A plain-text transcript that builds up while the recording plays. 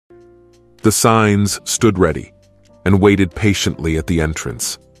The signs stood ready and waited patiently at the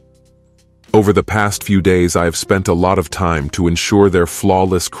entrance. Over the past few days, I have spent a lot of time to ensure their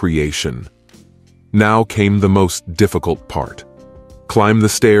flawless creation. Now came the most difficult part. Climb the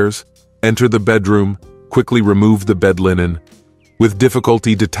stairs, enter the bedroom, quickly remove the bed linen, with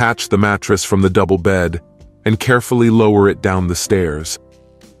difficulty detach the mattress from the double bed, and carefully lower it down the stairs.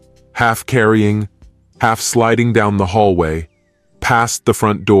 Half carrying, half sliding down the hallway, past the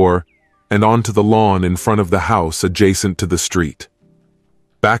front door, and onto the lawn in front of the house adjacent to the street.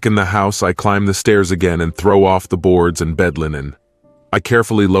 Back in the house, I climb the stairs again and throw off the boards and bed linen. I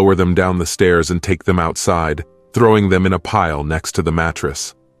carefully lower them down the stairs and take them outside, throwing them in a pile next to the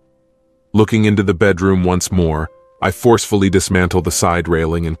mattress. Looking into the bedroom once more, I forcefully dismantle the side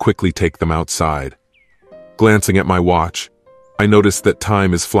railing and quickly take them outside. Glancing at my watch, I notice that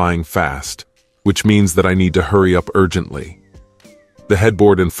time is flying fast, which means that I need to hurry up urgently. The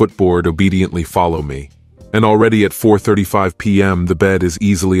headboard and footboard obediently follow me, and already at 4:35 p.m. the bed is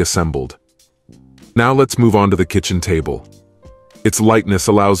easily assembled. Now let's move on to the kitchen table. Its lightness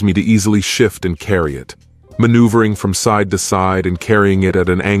allows me to easily shift and carry it, maneuvering from side to side and carrying it at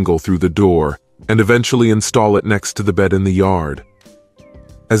an angle through the door, and eventually install it next to the bed in the yard.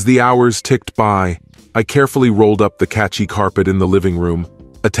 As the hours ticked by, I carefully rolled up the catchy carpet in the living room,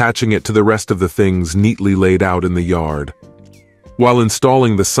 attaching it to the rest of the things neatly laid out in the yard. While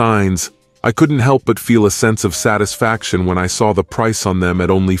installing the signs, I couldn't help but feel a sense of satisfaction when I saw the price on them at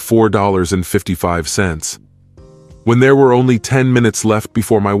only $4.55. When there were only 10 minutes left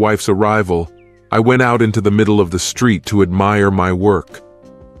before my wife's arrival, I went out into the middle of the street to admire my work.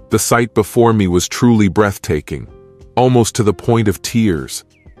 The sight before me was truly breathtaking, almost to the point of tears.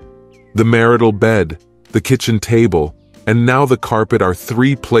 The marital bed, the kitchen table, and now the carpet are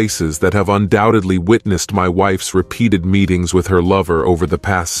three places that have undoubtedly witnessed my wife's repeated meetings with her lover over the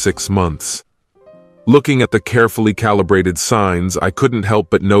past 6 months. Looking at the carefully calibrated signs, I couldn't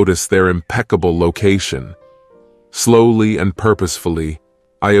help but notice their impeccable location. Slowly and purposefully,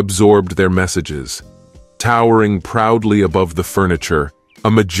 I absorbed their messages. Towering proudly above the furniture,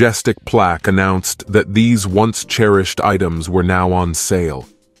 a majestic plaque announced that these once cherished items were now on sale.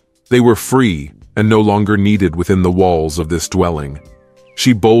 They were free and no longer needed within the walls of this dwelling.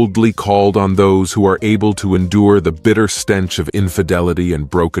 She boldly called on those who are able to endure the bitter stench of infidelity and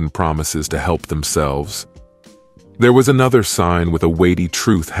broken promises to help themselves. There was another sign with a weighty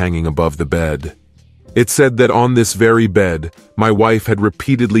truth hanging above the bed. It said that on this very bed, my wife had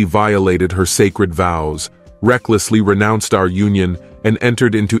repeatedly violated her sacred vows, recklessly renounced our union, and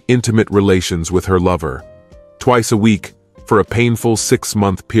entered into intimate relations with her lover. Twice a week, for a painful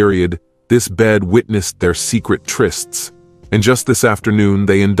 6-month period, this bed witnessed their secret trysts, and just this afternoon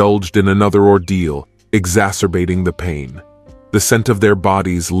they indulged in another ordeal, exacerbating the pain. The scent of their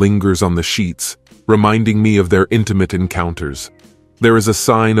bodies lingers on the sheets, reminding me of their intimate encounters. There is a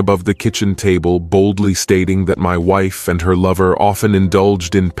sign above the kitchen table boldly stating that my wife and her lover often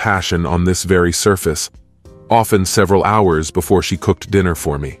indulged in passion on this very surface, often several hours before she cooked dinner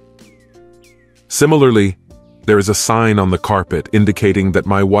for me. Similarly, there is a sign on the carpet indicating that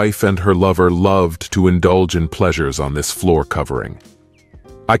my wife and her lover loved to indulge in pleasures on this floor covering.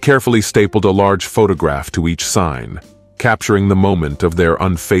 I carefully stapled a large photograph to each sign, capturing the moment of their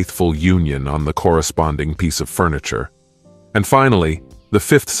unfaithful union on the corresponding piece of furniture. And finally, the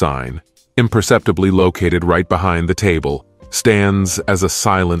fifth sign, imperceptibly located right behind the table, stands as a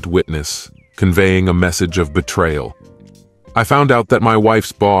silent witness, conveying a message of betrayal. I found out that my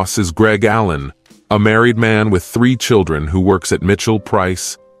wife's boss is Greg Allen, a married man with 3 children who works at Mitchell,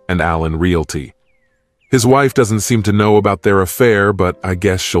 Price, and Allen Realty. His wife doesn't seem to know about their affair, but I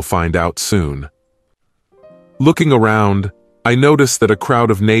guess she'll find out soon. Looking around, I noticed that a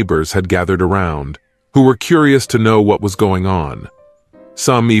crowd of neighbors had gathered around, who were curious to know what was going on.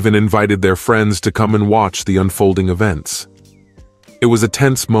 Some even invited their friends to come and watch the unfolding events. It was a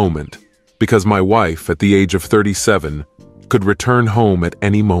tense moment, because my wife, at the age of 37, could return home at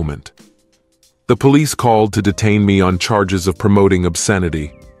any moment. The police called to detain me on charges of promoting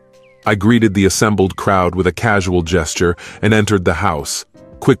obscenity. I greeted the assembled crowd with a casual gesture and entered the house,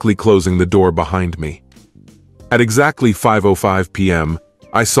 quickly closing the door behind me. At exactly 5:05 p.m.,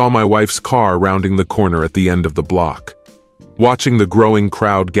 I saw my wife's car rounding the corner at the end of the block. Watching the growing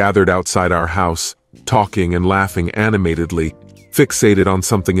crowd gathered outside our house, talking and laughing animatedly, fixated on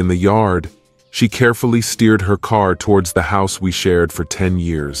something in the yard, she carefully steered her car towards the house we shared for 10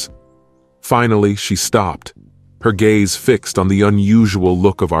 years. Finally, she stopped, her gaze fixed on the unusual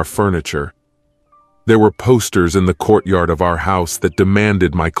look of our furniture. There were posters in the courtyard of our house that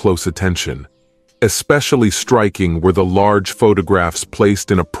demanded my close attention. Especially striking were the large photographs placed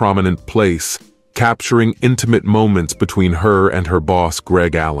in a prominent place, capturing intimate moments between her and her boss,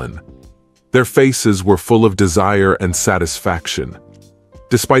 Greg Allen. Their faces were full of desire and satisfaction.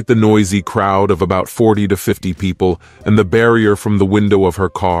 Despite the noisy crowd of about 40 to 50 people and the barrier from the window of her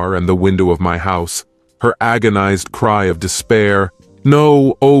car and the window of my house, her agonized cry of despair,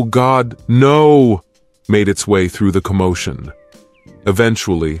 "No, oh God, no!" made its way through the commotion.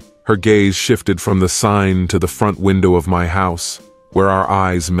 Eventually, her gaze shifted from the sign to the front window of my house, where our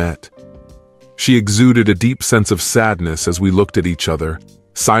eyes met. She exuded a deep sense of sadness as we looked at each other,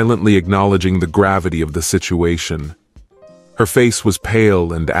 silently acknowledging the gravity of the situation. Her face was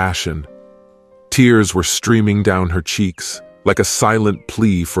pale and ashen. Tears were streaming down her cheeks, like a silent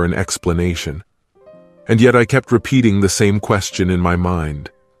plea for an explanation. And yet I kept repeating the same question in my mind.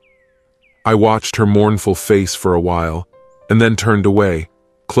 I watched her mournful face for a while, and then turned away,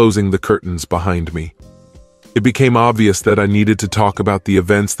 closing the curtains behind me. It became obvious that I needed to talk about the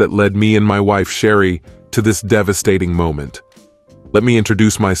events that led me and my wife Sherry to this devastating moment. Let me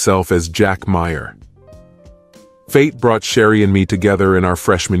introduce myself as Jack Meyer. Fate brought Sherry and me together in our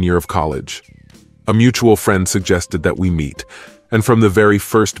freshman year of college. A mutual friend suggested that we meet, and from the very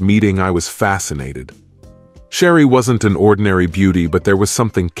first meeting I was fascinated. Sherry wasn't an ordinary beauty, but there was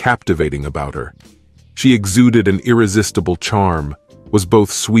something captivating about her. She exuded an irresistible charm, was both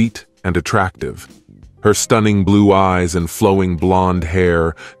sweet and attractive. Her stunning blue eyes and flowing blonde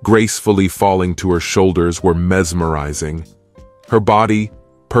hair, gracefully falling to her shoulders, were mesmerizing. Her body,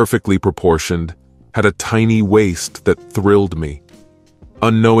 perfectly proportioned, had a tiny waist that thrilled me.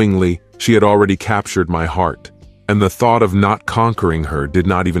 Unknowingly, she had already captured my heart, and the thought of not conquering her did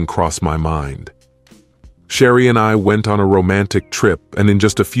not even cross my mind. Sherry and I went on a romantic trip, and in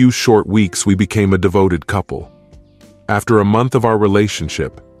just a few short weeks we became a devoted couple. After a month of our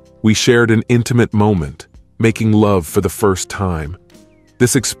relationship, we shared an intimate moment, making love for the first time.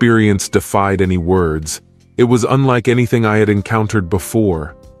 This experience defied any words. It was unlike anything I had encountered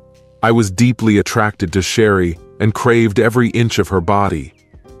before. I was deeply attracted to Sherry and craved every inch of her body.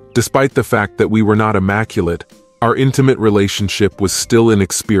 Despite the fact that we were not immaculate, our intimate relationship was still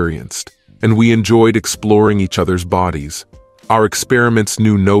inexperienced, and we enjoyed exploring each other's bodies. Our experiments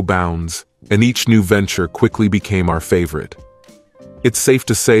knew no bounds, and each new venture quickly became our favorite. It's safe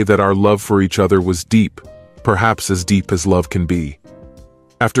to say that our love for each other was deep, perhaps as deep as love can be.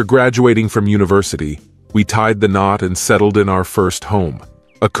 After graduating from university, we tied the knot and settled in our first home,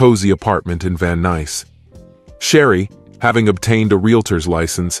 a cozy apartment in Van Nuys. Sherry, having obtained a realtor's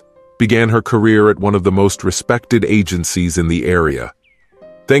license, began her career at one of the most respected agencies in the area.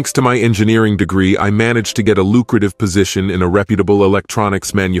 Thanks to my engineering degree, I managed to get a lucrative position in a reputable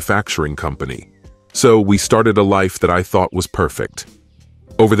electronics manufacturing company. So we started a life that I thought was perfect.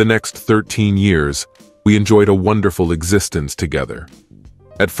 Over the next 13 years, we enjoyed a wonderful existence together.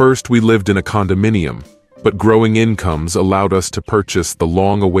 At first, we lived in a condominium, but growing incomes allowed us to purchase the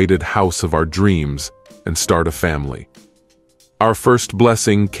long-awaited house of our dreams and start a family. Our first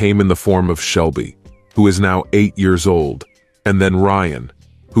blessing came in the form of Shelby, who is now 8 years old, and then Ryan,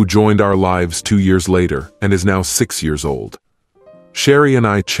 who joined our lives 2 years later and is now 6 years old. Sherry and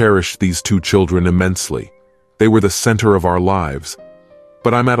I cherished these two children immensely. They were the center of our lives.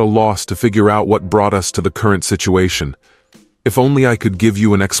 But I'm at a loss to figure out what brought us to the current situation. If only I could give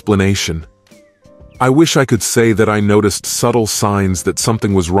you an explanation. I wish I could say that I noticed subtle signs that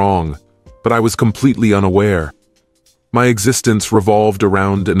something was wrong, but I was completely unaware. My existence revolved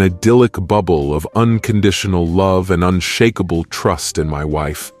around an idyllic bubble of unconditional love and unshakable trust in my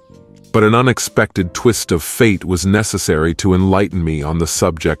wife. But an unexpected twist of fate was necessary to enlighten me on the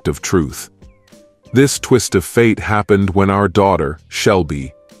subject of truth. This twist of fate happened when our daughter,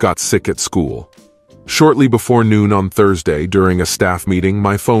 Shelby, got sick at school. Shortly before noon on Thursday, during a staff meeting,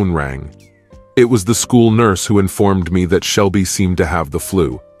 my phone rang. It was the school nurse who informed me that Shelby seemed to have the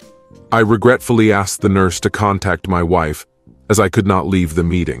flu. I regretfully asked the nurse to contact my wife, as I could not leave the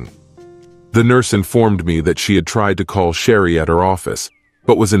meeting. The nurse informed me that she had tried to call Sherry at her office,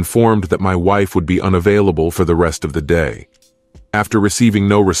 but was informed that my wife would be unavailable for the rest of the day. After receiving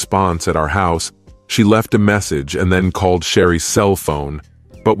no response at our house, she left a message and then called Sherry's cell phone,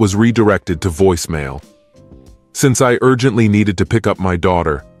 but was redirected to voicemail. Since I urgently needed to pick up my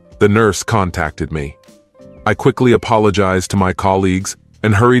daughter, the nurse contacted me. I quickly apologized to my colleagues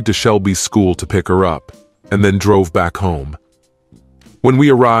and hurried to Shelby's school to pick her up, and then drove back home. When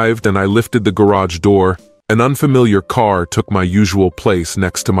we arrived and I lifted the garage door, an unfamiliar car took my usual place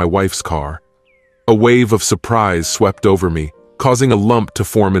next to my wife's car. A wave of surprise swept over me, causing a lump to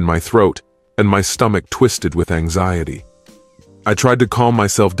form in my throat, and my stomach twisted with anxiety. I tried to calm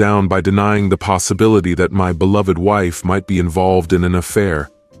myself down by denying the possibility that my beloved wife might be involved in an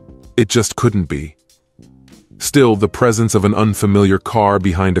affair. It just couldn't be. Still, the presence of an unfamiliar car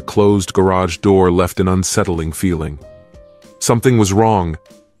behind a closed garage door left an unsettling feeling. Something was wrong,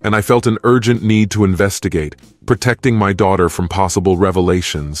 and I felt an urgent need to investigate, protecting my daughter from possible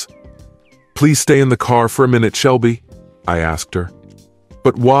revelations. "Please stay in the car for a minute, Shelby," I asked her.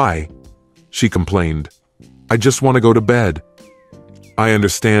 "But why?" she complained. "I just want to go to bed." "I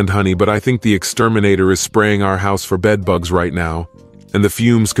understand, honey, but I think the exterminator is spraying our house for bedbugs right now, and the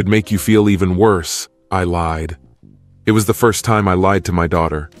fumes could make you feel even worse," I lied. It was the first time I lied to my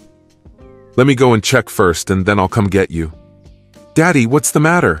daughter. "Let me go and check first, and then I'll come get you." "Daddy, what's the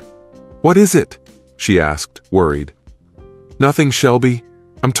matter? What is it?" she asked, worried. "Nothing, Shelby.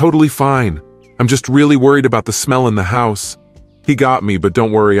 I'm totally fine. I'm just really worried about the smell in the house. He got me, but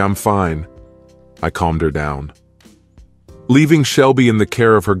don't worry, I'm fine." I calmed her down. Leaving Shelby in the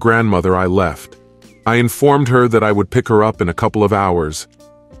care of her grandmother, I left. I informed her that I would pick her up in a couple of hours,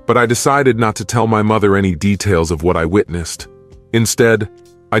 but I decided not to tell my mother any details of what I witnessed. Instead,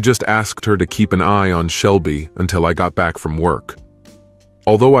 I just asked her to keep an eye on Shelby until I got back from work.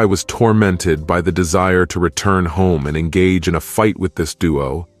 Although I was tormented by the desire to return home and engage in a fight with this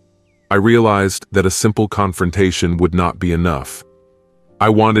duo, I realized that a simple confrontation would not be enough. I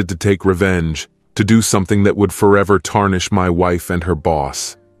wanted to take revenge, to do something that would forever tarnish my wife and her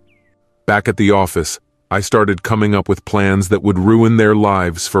boss. Back at the office, I started coming up with plans that would ruin their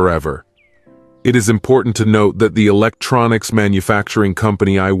lives forever. It is important to note that the electronics manufacturing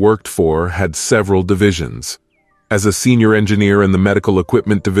company I worked for had several divisions. As a senior engineer in the medical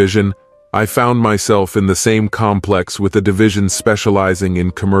equipment division, I found myself in the same complex with a division specializing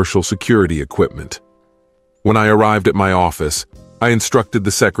in commercial security equipment. When I arrived at my office, I instructed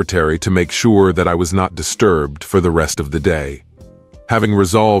the secretary to make sure that I was not disturbed for the rest of the day. Having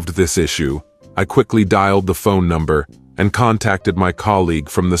resolved this issue, I quickly dialed the phone number and contacted my colleague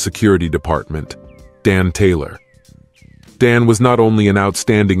from the security department, Dan Taylor. Dan was not only an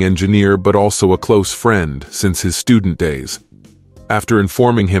outstanding engineer but also a close friend since his student days. After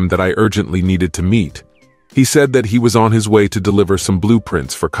informing him that I urgently needed to meet, he said that he was on his way to deliver some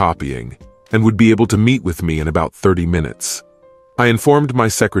blueprints for copying and would be able to meet with me in about 30 minutes. I informed my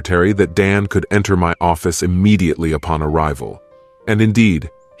secretary that Dan could enter my office immediately upon arrival, and indeed,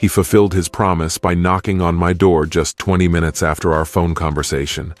 he fulfilled his promise by knocking on my door just 20 minutes after our phone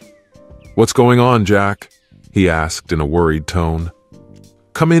conversation. "What's going on, Jack?" he asked in a worried tone.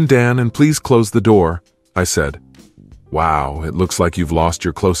 "Come in, Dan, and please close the door," I said. "Wow, it looks like you've lost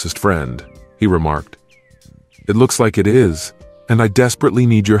your closest friend," he remarked. "It looks like it is, and I desperately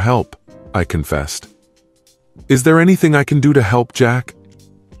need your help," I confessed. "Is there anything I can do to help, Jack?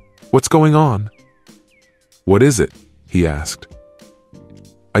 What's going on?" "What is it?" he asked.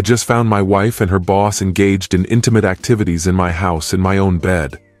 "I just found my wife and her boss engaged in intimate activities in my house in my own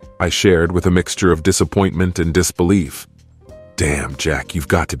bed," I shared with a mixture of disappointment and disbelief. "Damn, Jack, you've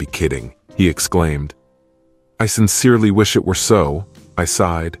got to be kidding," he exclaimed. "I sincerely wish it were so," I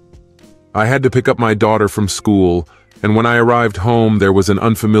sighed. "I had to pick up my daughter from school, and when I arrived home there was an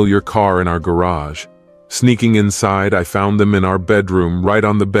unfamiliar car in our garage. Sneaking inside, I found them in our bedroom right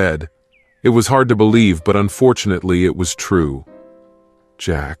on the bed. It was hard to believe, but unfortunately it was true."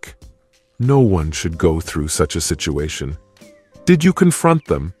 "Jack, no one should go through such a situation. Did you confront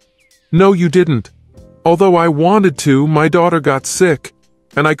them?" "No, you didn't. Although I wanted to, my daughter got sick,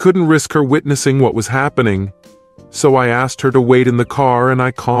 and I couldn't risk her witnessing what was happening. So I asked her to wait in the car, and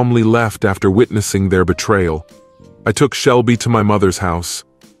I calmly left after witnessing their betrayal. I took Shelby to my mother's house.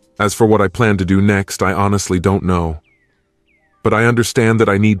 As for what I plan to do next, I honestly don't know. But I understand that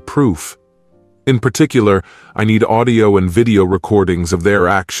I need proof. In particular, I need audio and video recordings of their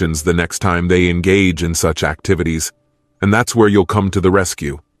actions the next time they engage in such activities, and that's where you'll come to the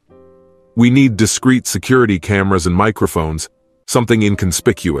rescue. We need discreet security cameras and microphones, something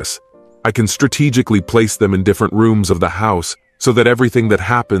inconspicuous. I can strategically place them in different rooms of the house so that everything that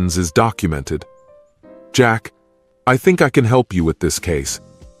happens is documented. Jack, I think I can help you with this case,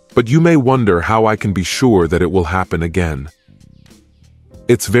 but you may wonder how I can be sure that it will happen again.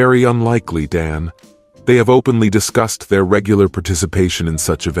 It's very unlikely, Dan. They have openly discussed their regular participation in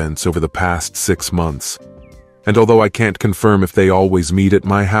such events over the past 6 months. And although I can't confirm if they always meet at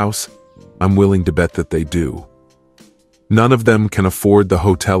my house, I'm willing to bet that they do. None of them can afford the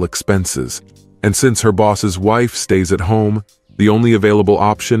hotel expenses, and since her boss's wife stays at home, the only available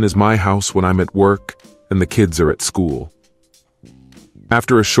option is my house when I'm at work and the kids are at school.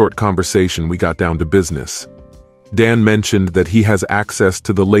 After a short conversation, we got down to business. Dan mentioned that he has access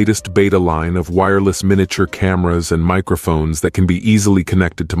to the latest beta line of wireless miniature cameras and microphones that can be easily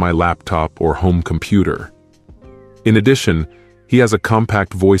connected to my laptop or home computer. In addition, he has a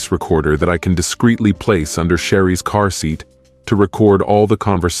compact voice recorder that I can discreetly place under Sherry's car seat to record all the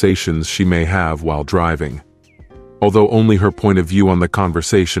conversations she may have while driving. Although only her point of view on the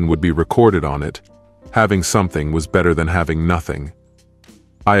conversation would be recorded on it, having something was better than having nothing.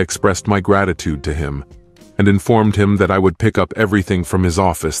 I expressed my gratitude to him and informed him that I would pick up everything from his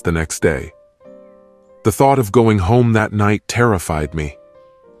office the next day. The thought of going home that night terrified me.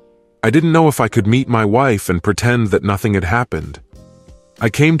 I didn't know if I could meet my wife and pretend that nothing had happened. I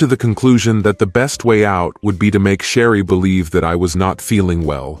came to the conclusion that the best way out would be to make Sherry believe that I was not feeling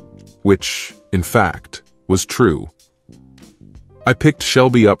well, which, in fact, was true. I picked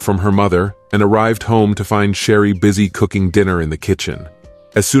Shelby up from her mother and arrived home to find Sherry busy cooking dinner in the kitchen.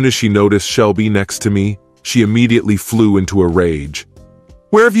 As soon as she noticed Shelby next to me, she immediately flew into a rage.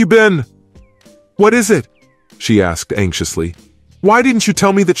 "Where have you been? What is it?" she asked anxiously. "Why didn't you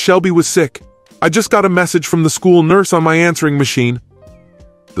tell me that Shelby was sick? I just got a message from the school nurse on my answering machine."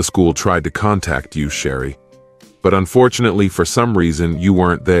 "The school tried to contact you, Sherry, but unfortunately for some reason you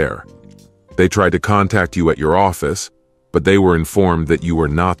weren't there. They tried to contact you at your office, but they were informed that you were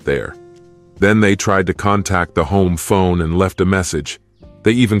not there. Then they tried to contact the home phone and left a message.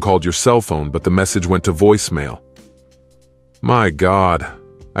 They even called your cell phone, but the message went to voicemail." My God,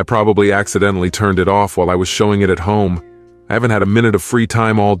 I probably accidentally turned it off while I was showing it at home. I haven't had a minute of free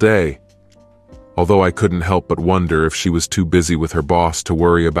time all day. Although I couldn't help but wonder if she was too busy with her boss to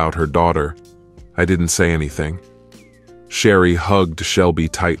worry about her daughter, I didn't say anything. Sherry hugged Shelby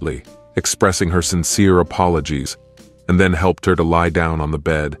tightly, expressing her sincere apologies, and then helped her to lie down on the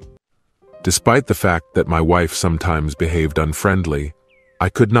bed. Despite the fact that my wife sometimes behaved unfriendly, I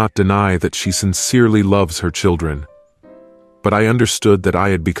could not deny that she sincerely loves her children. But I understood that I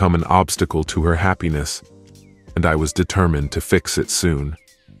had become an obstacle to her happiness, and I was determined to fix it soon.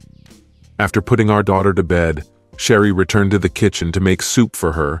 After putting our daughter to bed, Sherry returned to the kitchen to make soup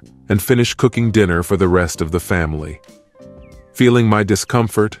for her and finish cooking dinner for the rest of the family. Feeling my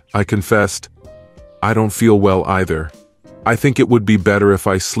discomfort, I confessed, "I don't feel well either. I think it would be better if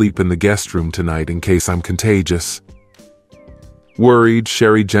I sleep in the guest room tonight in case I'm contagious." Worried,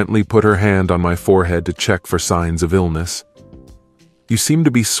 Sherry gently put her hand on my forehead to check for signs of illness. "You seem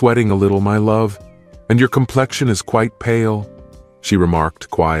to be sweating a little, my love, and your complexion is quite pale," she remarked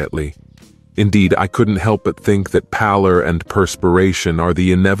quietly. Indeed, I couldn't help but think that pallor and perspiration are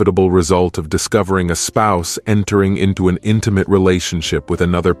the inevitable result of discovering a spouse entering into an intimate relationship with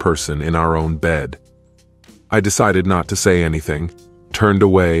another person in our own bed. I decided not to say anything, turned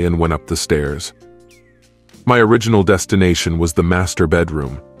away and went up the stairs. My original destination was the master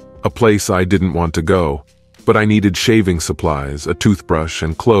bedroom, a place I didn't want to go, but I needed shaving supplies, a toothbrush,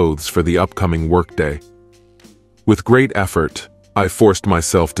 and clothes for the upcoming workday. With great effort, I forced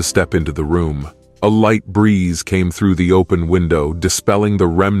myself to step into the room. A light breeze came through the open window, dispelling the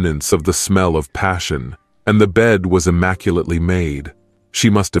remnants of the smell of passion, and the bed was immaculately made. She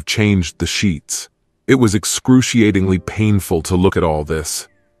must have changed the sheets. It was excruciatingly painful to look at all this.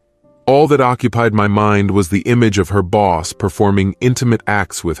 All that occupied my mind was the image of her boss performing intimate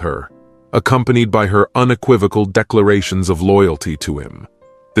acts with her, accompanied by her unequivocal declarations of loyalty to him.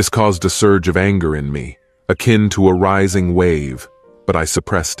 This caused a surge of anger in me, akin to a rising wave, but I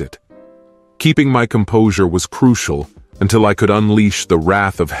suppressed it. Keeping my composure was crucial until I could unleash the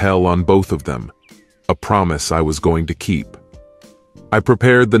wrath of hell on both of them, a promise I was going to keep. I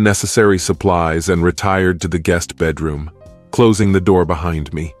prepared the necessary supplies and retired to the guest bedroom, closing the door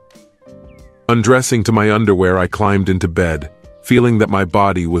behind me. Undressing to my underwear, I climbed into bed, feeling that my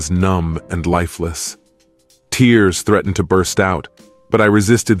body was numb and lifeless. Tears threatened to burst out, but I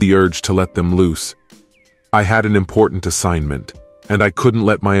resisted the urge to let them loose. I had an important assignment, and I couldn't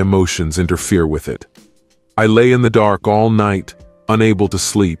let my emotions interfere with it. I lay in the dark all night, unable to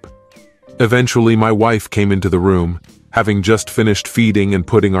sleep. Eventually, my wife came into the room, having just finished feeding and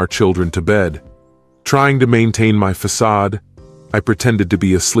putting our children to bed. Trying to maintain my facade, I pretended to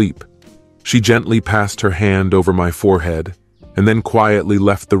be asleep. She gently passed her hand over my forehead, and then quietly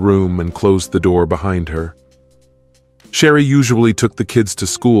left the room and closed the door behind her. Sherry usually took the kids to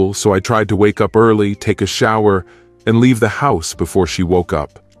school, so I tried to wake up early, take a shower, and leave the house before she woke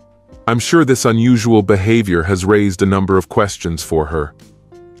up. I'm sure this unusual behavior has raised a number of questions for her.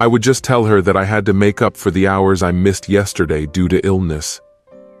 I would just tell her that I had to make up for the hours I missed yesterday due to illness.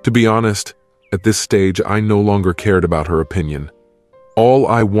 To be honest, at this stage I no longer cared about her opinion. All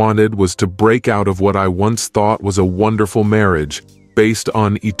I wanted was to break out of what I once thought was a wonderful marriage, based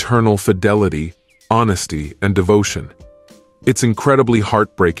on eternal fidelity, honesty, and devotion. It's incredibly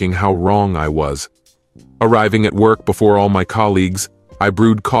heartbreaking how wrong I was. Arriving at work before all my colleagues, I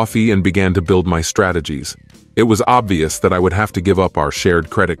brewed coffee and began to build my strategies. It was obvious that I would have to give up our shared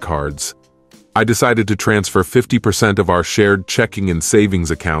credit cards. I decided to transfer 50% of our shared checking and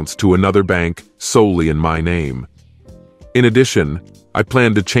savings accounts to another bank solely in my name. In addition, I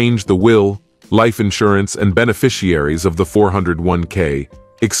planned to change the will, life insurance, and beneficiaries of the 401k,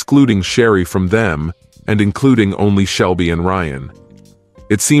 excluding Sherry from them and including only Shelby and Ryan.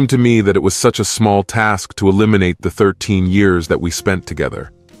 It seemed to me that it was such a small task to eliminate the 13 years that we spent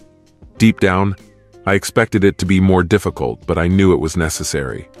together. Deep down, I expected it to be more difficult, but I knew it was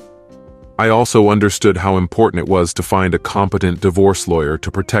necessary. I also understood how important it was to find a competent divorce lawyer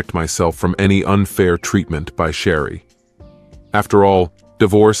to protect myself from any unfair treatment by Sherry. After all,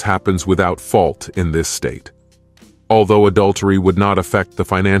 divorce happens without fault in this state. Although adultery would not affect the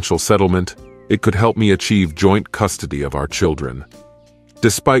financial settlement, it could help me achieve joint custody of our children.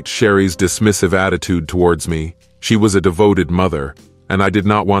 Despite Sherry's dismissive attitude towards me, she was a devoted mother, and I did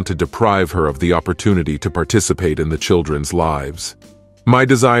not want to deprive her of the opportunity to participate in the children's lives. My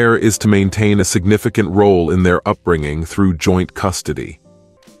desire is to maintain a significant role in their upbringing through joint custody.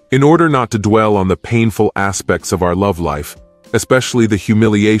 In order not to dwell on the painful aspects of our love life, especially the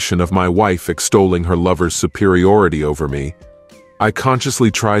humiliation of my wife extolling her lover's superiority over me, I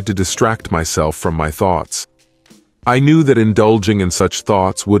consciously tried to distract myself from my thoughts. I knew that indulging in such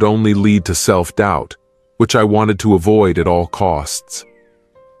thoughts would only lead to self-doubt, which I wanted to avoid at all costs.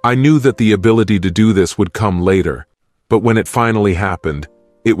 I knew that the ability to do this would come later, but when it finally happened,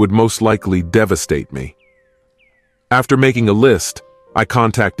 it would most likely devastate me. After making a list, I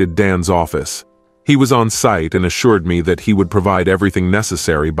contacted Dan's office. He was on site and assured me that he would provide everything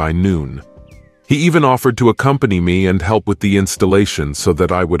necessary by noon. He even offered to accompany me and help with the installation so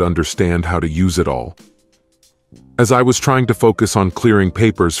that I would understand how to use it all. As I was trying to focus on clearing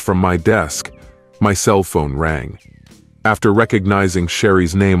papers from my desk, my cell phone rang. After recognizing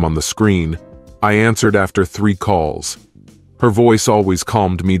Sherry's name on the screen, I answered after 3 calls. Her voice always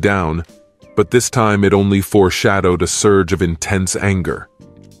calmed me down, but this time it only foreshadowed a surge of intense anger.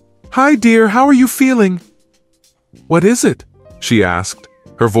 "Hi dear, how are you feeling?" "What is it?" she asked,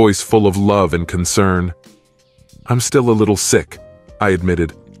 her voice full of love and concern. "I'm still a little sick," I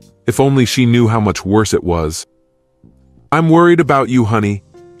admitted. If only she knew how much worse it was. "I'm worried about you, honey.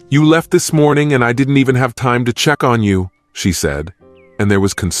 You left this morning and I didn't even have time to check on you," she said, and there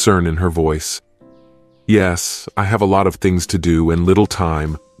was concern in her voice. "Yes, I have a lot of things to do and little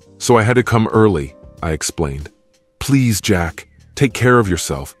time, so I had to come early," I explained. "Please, Jack, take care of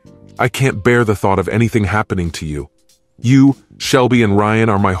yourself. I can't bear the thought of anything happening to you. You, Shelby, and Ryan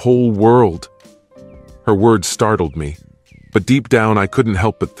are my whole world." Her words startled me, but deep down I couldn't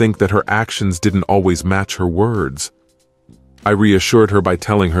help but think that her actions didn't always match her words. I reassured her by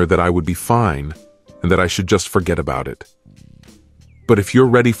telling her that I would be fine and that I should just forget about it. "But if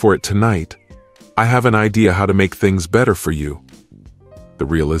you're ready for it tonight, I have an idea how to make things better for you." The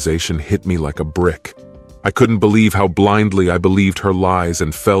realization hit me like a brick. I couldn't believe how blindly I believed her lies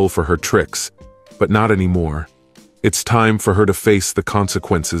and fell for her tricks, but not anymore. It's time for her to face the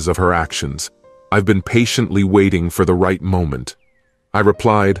consequences of her actions. I've been patiently waiting for the right moment. I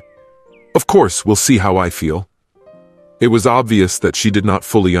replied, "Of course, we'll see how I feel." It was obvious that she did not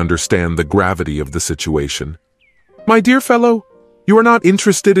fully understand the gravity of the situation. "My dear fellow, you are not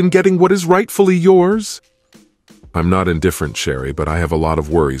interested in getting what is rightfully yours?" "I'm not indifferent, Sherry, but I have a lot of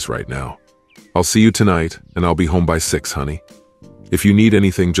worries right now. I'll see you tonight, and I'll be home by 6, honey. If you need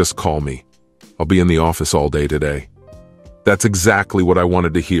anything, just call me. I'll be in the office all day today." That's exactly what I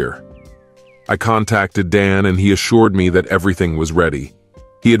wanted to hear. I contacted Dan, and he assured me that everything was ready.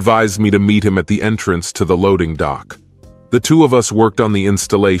 He advised me to meet him at the entrance to the loading dock. The two of us worked on the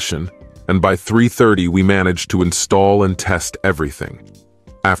installation, and by 3:30 we managed to install and test everything.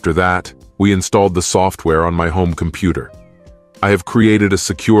 After that, we installed the software on my home computer. I have created a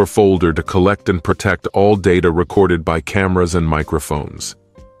secure folder to collect and protect all data recorded by cameras and microphones.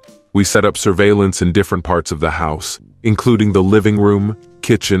 We set up surveillance in different parts of the house, including the living room,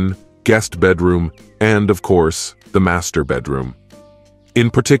 kitchen, guest bedroom, and, of course, the master bedroom.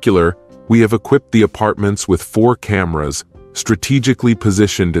 In particular, we have equipped the apartments with 4 cameras, strategically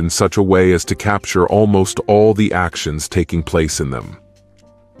positioned in such a way as to capture almost all the actions taking place in them.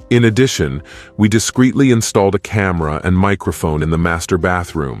 In addition, we discreetly installed a camera and microphone in the master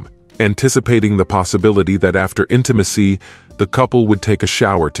bathroom, anticipating the possibility that after intimacy, the couple would take a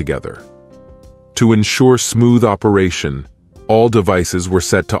shower together. To ensure smooth operation, all devices were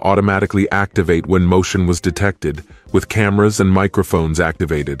set to automatically activate when motion was detected, with cameras and microphones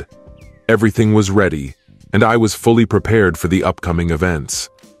activated. Everything was ready, and I was fully prepared for the upcoming events.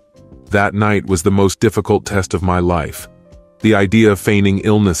 That night was the most difficult test of my life. The idea of feigning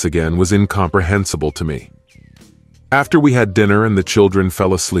illness again was incomprehensible to me. After we had dinner and the children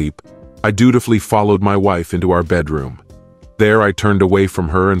fell asleep, I dutifully followed my wife into our bedroom. There I turned away from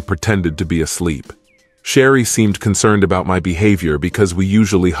her and pretended to be asleep. Sherry seemed concerned about my behavior because we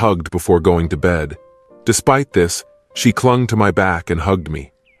usually hugged before going to bed. Despite this, she clung to my back and hugged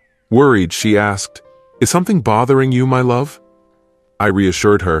me. Worried, she asked, "Is something bothering you, my love?" I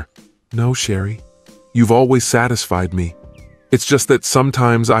reassured her, "No, Sherry. You've always satisfied me. It's just that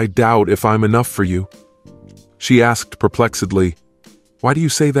sometimes I doubt if I'm enough for you." She asked perplexedly, "Why do you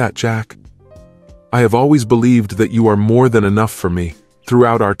say that, Jack?" "I have always believed that you are more than enough for me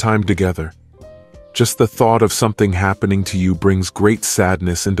throughout our time together. Just the thought of something happening to you brings great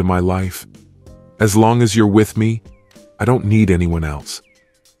sadness into my life. As long as you're with me, I don't need anyone else.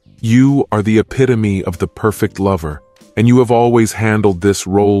 You are the epitome of the perfect lover, and you have always handled this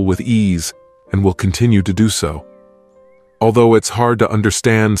role with ease and will continue to do so. Although it's hard to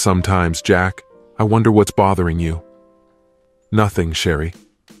understand sometimes, Jack, I wonder what's bothering you." "Nothing, Sherry,"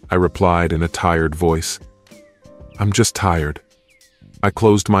 I replied in a tired voice. "I'm just tired." I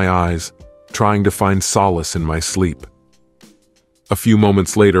closed my eyes, trying to find solace in my sleep. A few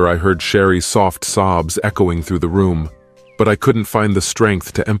moments later, I heard Sherry's soft sobs echoing through the room, but I couldn't find the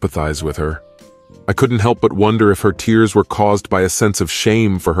strength to empathize with her. I couldn't help but wonder if her tears were caused by a sense of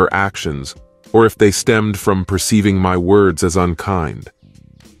shame for her actions, or if they stemmed from perceiving my words as unkind.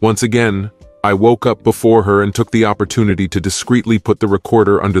 Once again, I woke up before her and took the opportunity to discreetly put the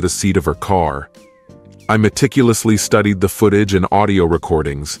recorder under the seat of her car. I meticulously studied the footage and audio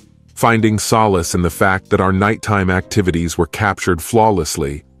recordings, finding solace in the fact that our nighttime activities were captured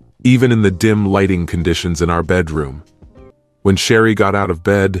flawlessly, even in the dim lighting conditions in our bedroom. When Sherry got out of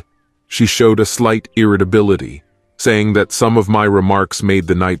bed, she showed a slight irritability, saying that some of my remarks made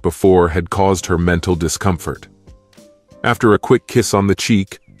the night before had caused her mental discomfort. After a quick kiss on the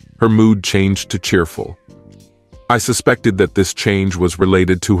cheek, her mood changed to cheerful. I suspected that this change was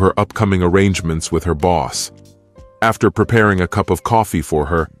related to her upcoming arrangements with her boss. After preparing a cup of coffee for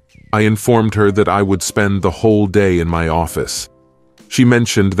her, I informed her that I would spend the whole day in my office. She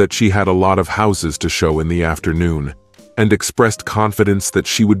mentioned that she had a lot of houses to show in the afternoon, and expressed confidence that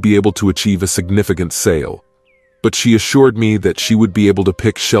she would be able to achieve a significant sale. But she assured me that she would be able to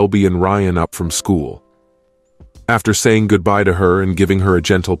pick Shelby and Ryan up from school. After saying goodbye to her and giving her a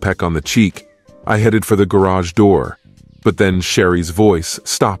gentle peck on the cheek, I headed for the garage door, but then Sherry's voice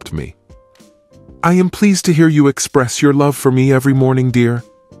stopped me. "I am pleased to hear you express your love for me every morning, dear.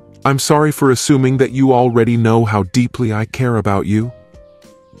 I'm sorry for assuming that you already know how deeply I care about you."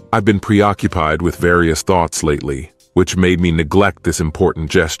 I've been preoccupied with various thoughts lately, which made me neglect this important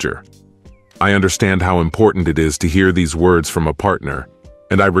gesture. I understand how important it is to hear these words from a partner,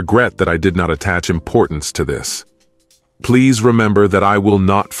 and I regret that I did not attach importance to this. Please remember that I will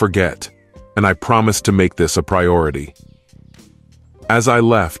not forget, and I promise to make this a priority. As I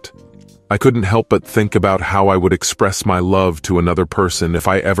left, I couldn't help but think about how I would express my love to another person if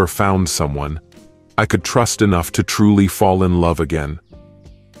I ever found someone I could trust enough to truly fall in love again.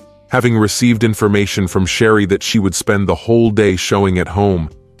 Having received information from Sherry that she would spend the whole day showing at home,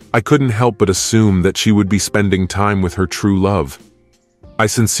 I couldn't help but assume that she would be spending time with her true love. I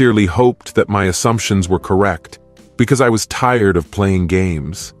sincerely hoped that my assumptions were correct, because I was tired of playing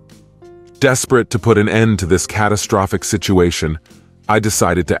games. Desperate to put an end to this catastrophic situation, I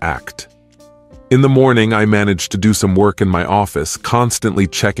decided to act. In the morning, I managed to do some work in my office, constantly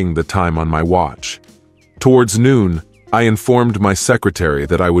checking the time on my watch. Towards noon, I informed my secretary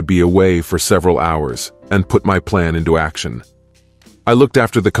that I would be away for several hours and put my plan into action. I looked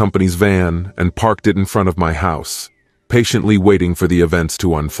after the company's van and parked it in front of my house, patiently waiting for the events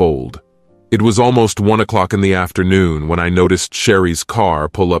to unfold. It was almost 1 o'clock in the afternoon when I noticed Sherry's car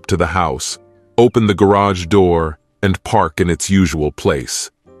pull up to the house, open the garage door, and park in its usual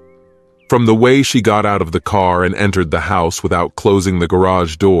place. From the way she got out of the car and entered the house without closing the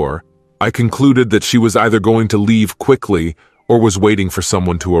garage door, I concluded that she was either going to leave quickly or was waiting for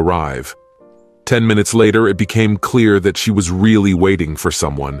someone to arrive. 10 minutes later, it became clear that she was really waiting for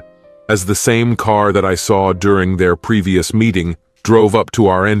someone, as the same car that I saw during their previous meeting drove up to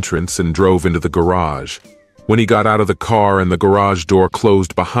our entrance and drove into the garage. When he got out of the car and the garage door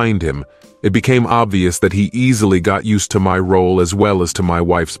closed behind him, it became obvious that he easily got used to my role as well as to my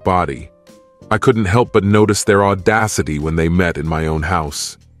wife's body. I couldn't help but notice their audacity when they met in my own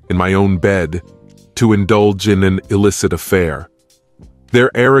house, in my own bed, to indulge in an illicit affair. Their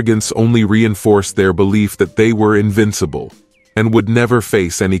arrogance only reinforced their belief that they were invincible, and would never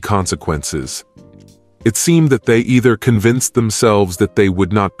face any consequences. It seemed that they either convinced themselves that they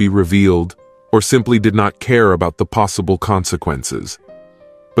would not be revealed, or simply did not care about the possible consequences.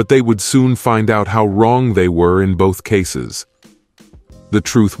 But they would soon find out how wrong they were in both cases. The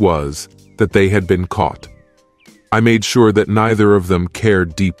truth was that they had been caught. I made sure that neither of them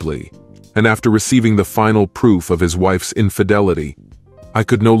cared deeply, and after receiving the final proof of his wife's infidelity, I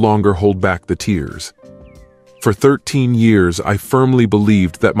could no longer hold back the tears. For 13 years, I firmly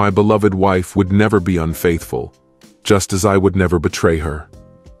believed that my beloved wife would never be unfaithful, just as I would never betray her.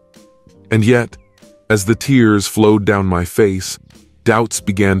 And yet, as the tears flowed down my face, doubts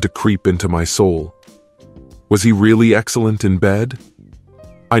began to creep into my soul. Was he really excellent in bed?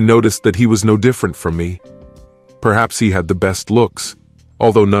 I noticed that he was no different from me. Perhaps he had the best looks,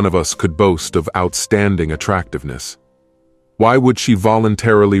 although none of us could boast of outstanding attractiveness. Why would she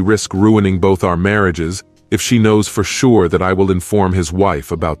voluntarily risk ruining both our marriages if she knows for sure that I will inform his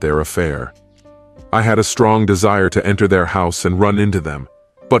wife about their affair? I had a strong desire to enter their house and run into them,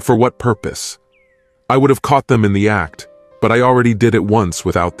 but for what purpose? I would have caught them in the act, but I already did it once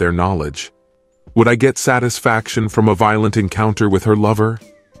without their knowledge. Would I get satisfaction from a violent encounter with her lover?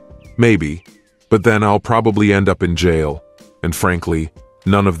 Maybe, but then I'll probably end up in jail, and frankly,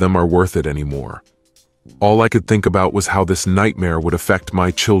 none of them are worth it anymore. All I could think about was how this nightmare would affect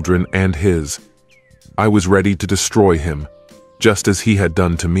my children and his. I was ready to destroy him, just as he had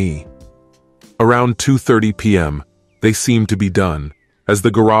done to me. Around 2:30 p.m., they seemed to be done, as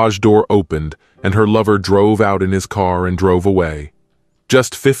the garage door opened and her lover drove out in his car and drove away.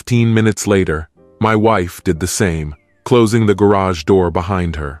 Just 15 minutes later, my wife did the same, closing the garage door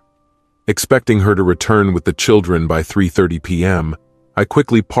behind her. Expecting her to return with the children by 3:30 p.m., I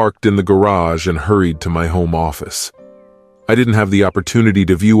quickly parked in the garage and hurried to my home office. I didn't have the opportunity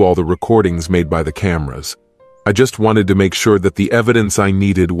to view all the recordings made by the cameras. I just wanted to make sure that the evidence I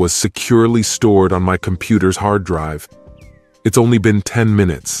needed was securely stored on my computer's hard drive. It's only been 10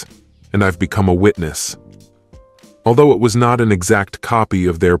 minutes, and I've become a witness. Although it was not an exact copy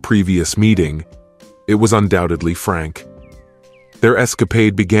of their previous meeting, it was undoubtedly frank. Their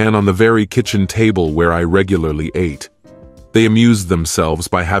escapade began on the very kitchen table where I regularly ate. They amused themselves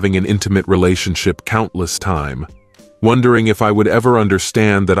by having an intimate relationship countless times, wondering if I would ever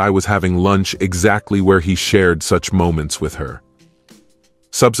understand that I was having lunch exactly where he shared such moments with her.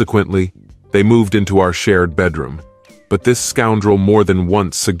 Subsequently, they moved into our shared bedroom, but this scoundrel more than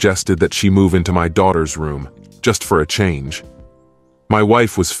once suggested that she move into my daughter's room, just for a change. My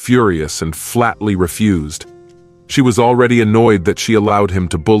wife was furious and flatly refused. She was already annoyed that she allowed him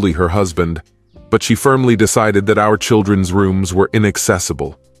to bully her husband, but she firmly decided that our children's rooms were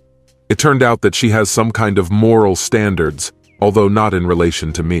inaccessible. It turned out that she has some kind of moral standards, although not in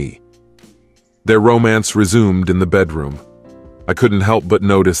relation to me. Their romance resumed in the bedroom. I couldn't help but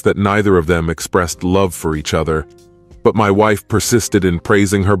notice that neither of them expressed love for each other, but my wife persisted in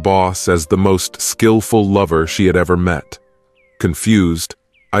praising her boss as the most skillful lover she had ever met. Confused,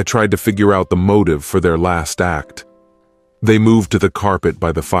 I tried to figure out the motive for their last act. They moved to the carpet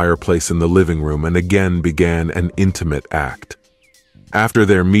by the fireplace in the living room and again began an intimate act. After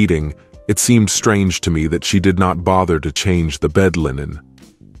their meeting, it seemed strange to me that she did not bother to change the bed linen.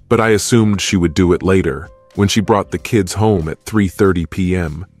 But I assumed she would do it later, when she brought the kids home at 3:30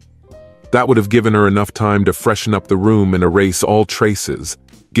 p.m. That would have given her enough time to freshen up the room and erase all traces,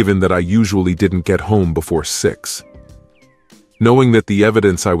 given that I usually didn't get home before 6. Knowing that the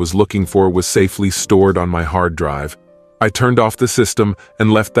evidence I was looking for was safely stored on my hard drive, I turned off the system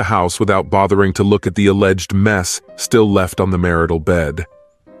and left the house without bothering to look at the alleged mess still left on the marital bed.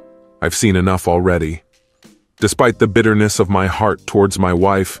 I've seen enough already. Despite the bitterness of my heart towards my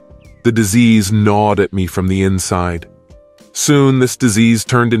wife, the disease gnawed at me from the inside. Soon this disease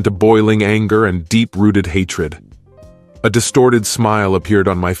turned into boiling anger and deep-rooted hatred. A distorted smile appeared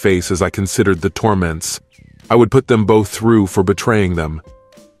on my face as I considered the torments I would put them both through for betraying them.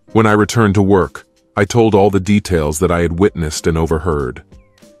 When I returned to work, I told all the details that I had witnessed and overheard.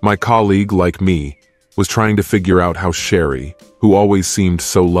 My colleague, like me, was trying to figure out how Sherry, who always seemed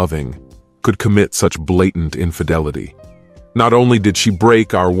so loving, could commit such blatant infidelity. Not only did she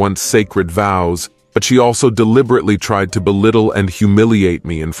break our once sacred vows, but she also deliberately tried to belittle and humiliate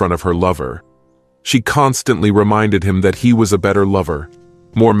me in front of her lover. She constantly reminded him that he was a better lover,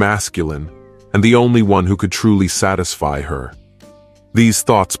 more masculine, and the only one who could truly satisfy her. These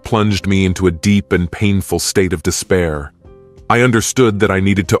thoughts plunged me into a deep and painful state of despair. I understood that I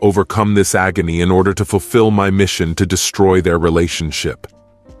needed to overcome this agony in order to fulfill my mission to destroy their relationship.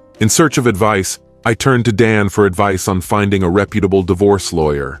 In search of advice, I turned to Dan for advice on finding a reputable divorce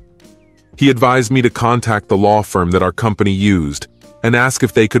lawyer. He advised me to contact the law firm that our company used and ask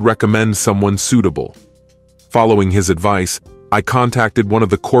if they could recommend someone suitable. Following his advice, I contacted one of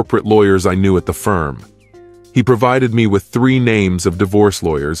the corporate lawyers I knew at the firm. He provided me with 3 names of divorce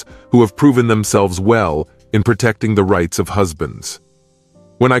lawyers who have proven themselves well in protecting the rights of husbands.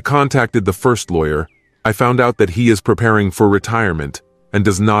 When I contacted the first lawyer, I found out that he is preparing for retirement and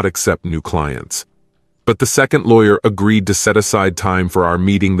does not accept new clients. But the second lawyer agreed to set aside time for our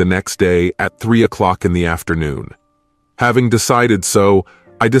meeting the next day at 3 o'clock in the afternoon. Having decided so,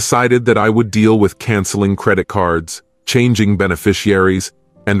 I decided that I would deal with canceling credit cards, changing beneficiaries,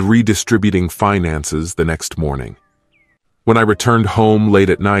 and redistributing finances the next morning. When I returned home late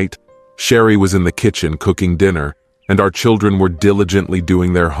at night, Sherry was in the kitchen cooking dinner, and our children were diligently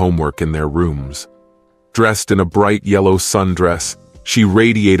doing their homework in their rooms. Dressed in a bright yellow sundress, she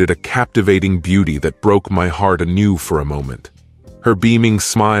radiated a captivating beauty that broke my heart anew for a moment. Her beaming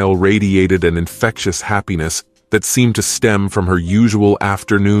smile radiated an infectious happiness that seemed to stem from her usual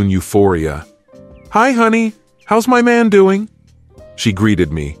afternoon euphoria. "Hi, honey. How's my man doing?" She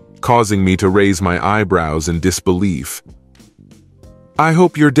greeted me, causing me to raise my eyebrows in disbelief. "I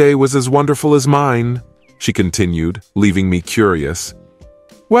hope your day was as wonderful as mine," she continued, leaving me curious.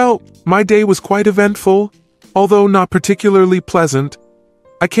 "Well, my day was quite eventful, although not particularly pleasant.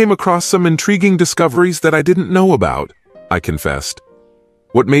 I came across some intriguing discoveries that I didn't know about," I confessed.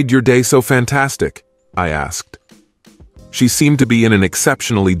 "What made your day so fantastic?" I asked. She seemed to be in an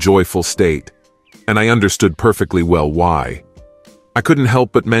exceptionally joyful state, and I understood perfectly well why. I couldn't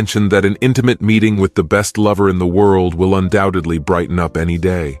help but mention that an intimate meeting with the best lover in the world will undoubtedly brighten up any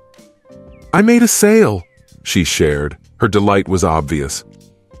day. "I made a sale," she shared. Her delight was obvious.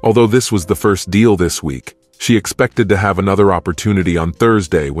 Although this was the first deal this week, she expected to have another opportunity on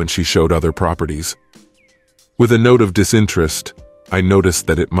Thursday when she showed other properties. With a note of disinterest, I noticed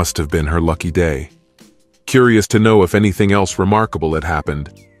that it must have been her lucky day. Curious to know if anything else remarkable had happened,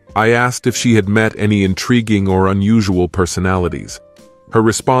 I asked if she had met any intriguing or unusual personalities. Her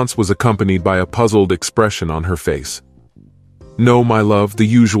response was accompanied by a puzzled expression on her face. "No, my love, the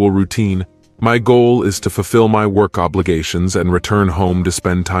usual routine. My goal is to fulfill my work obligations and return home to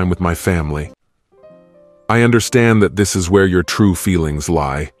spend time with my family." "I understand that this is where your true feelings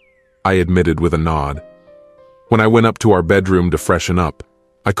lie," I admitted with a nod. When I went up to our bedroom to freshen up,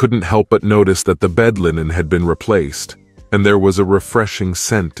 I couldn't help but notice that the bed linen had been replaced, and there was a refreshing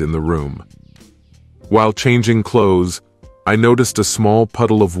scent in the room. While changing clothes, I noticed a small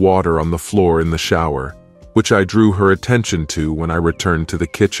puddle of water on the floor in the shower, which I drew her attention to when I returned to the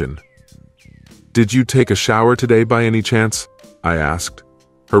kitchen. "Did you take a shower today by any chance?" I asked.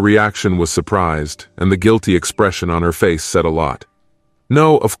 Her reaction was surprised, and the guilty expression on her face said a lot.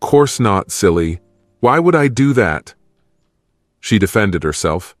 "No, of course not, silly. Why would I do that?" She defended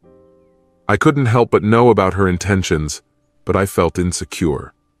herself. I couldn't help but know about her intentions, but I felt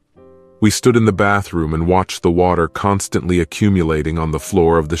insecure. We stood in the bathroom and watched the water constantly accumulating on the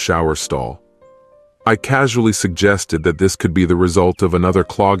floor of the shower stall. I casually suggested that this could be the result of another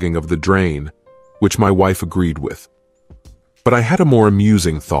clogging of the drain, which my wife agreed with. But I had a more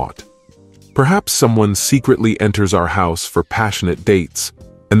amusing thought. Perhaps someone secretly enters our house for passionate dates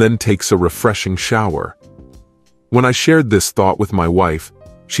and then takes a refreshing shower. When I shared this thought with my wife,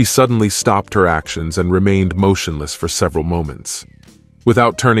 she suddenly stopped her actions and remained motionless for several moments.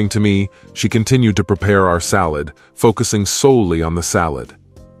 Without turning to me, she continued to prepare our salad, focusing solely on the salad.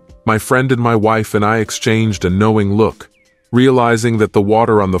 My friend and my wife and I exchanged a knowing look, realizing that the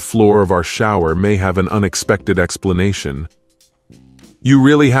water on the floor of our shower may have an unexpected explanation. "You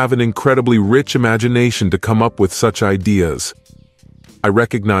really have an incredibly rich imagination to come up with such ideas." I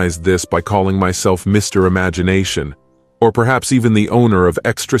recognized this by calling myself Mr. Imagination, or perhaps even the owner of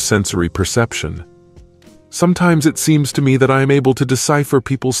extrasensory perception. Sometimes it seems to me that I am able to decipher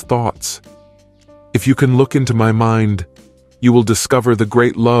people's thoughts. If you can look into my mind, you will discover the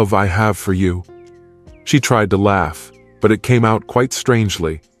great love I have for you. She tried to laugh, but it came out quite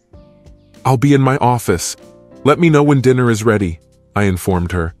strangely. "I'll be in my office. Let me know when dinner is ready," I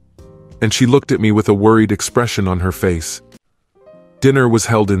informed her, and she looked at me with a worried expression on her face. Dinner was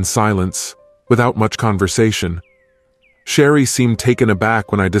held in silence, without much conversation. Sherry seemed taken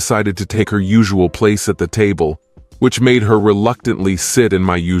aback when I decided to take her usual place at the table, which made her reluctantly sit in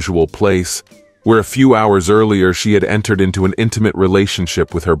my usual place, where a few hours earlier she had entered into an intimate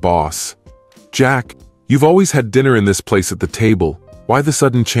relationship with her boss. "Jack, you've always had dinner in this place at the table. Why the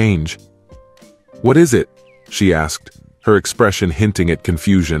sudden change?" "What is it?" she asked, her expression hinting at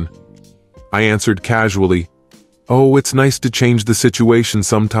confusion. I answered casually, "Oh, it's nice to change the situation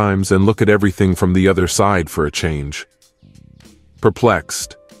sometimes and look at everything from the other side for a change."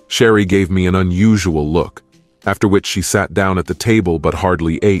 Perplexed, Sherry gave me an unusual look, after which she sat down at the table but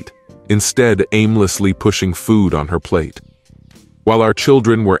hardly ate, instead aimlessly pushing food on her plate. While our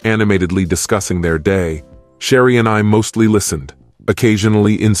children were animatedly discussing their day, Sherry and I mostly listened,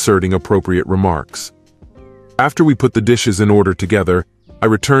 occasionally inserting appropriate remarks. After we put the dishes in order together, I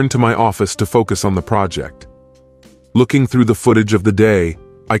returned to my office to focus on the project. Looking through the footage of the day,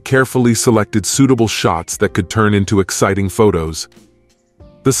 I carefully selected suitable shots that could turn into exciting photos.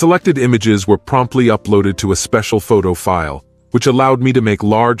 The selected images were promptly uploaded to a special photo file, which allowed me to make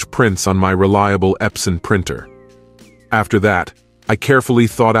large prints on my reliable Epson printer. After that, I carefully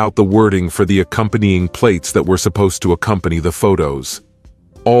thought out the wording for the accompanying plates that were supposed to accompany the photos.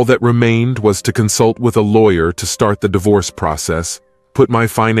 All that remained was to consult with a lawyer to start the divorce process, put my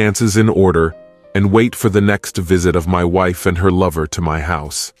finances in order, and wait for the next visit of my wife and her lover to my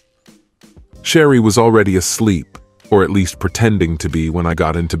house. Sherry was already asleep, or at least pretending to be when I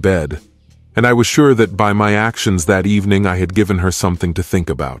got into bed, and I was sure that by my actions that evening I had given her something to think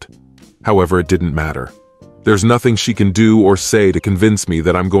about. However, it didn't matter. There's nothing she can do or say to convince me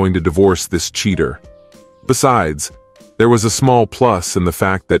that I'm going to divorce this cheater. Besides, there was a small plus in the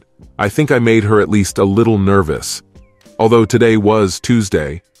fact that I think I made her at least a little nervous. Although today was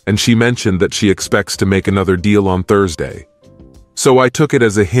Tuesday, and she mentioned that she expects to make another deal on Thursday. So I took it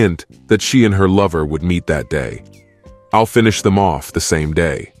as a hint that she and her lover would meet that day. I'll finish them off the same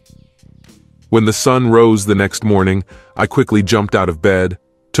day. When the sun rose the next morning, I quickly jumped out of bed,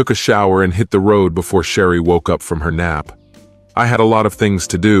 took a shower and hit the road before Sherry woke up from her nap. I had a lot of things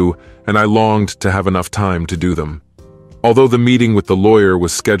to do, and I longed to have enough time to do them. Although the meeting with the lawyer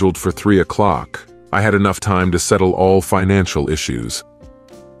was scheduled for 3 o'clock, I had enough time to settle all financial issues.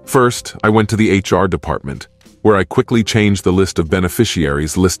 First, I went to the HR department, where I quickly changed the list of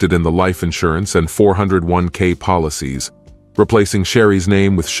beneficiaries listed in the life insurance and 401k policies, replacing Sherry's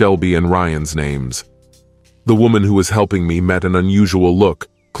name with Shelby and Ryan's names. The woman who was helping me met an unusual look,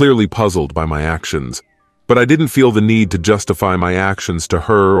 clearly puzzled by my actions, but I didn't feel the need to justify my actions to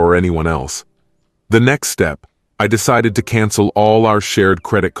her or anyone else. The next step, I decided to cancel all our shared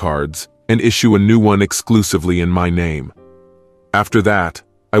credit cards and issue a new one exclusively in my name. After that,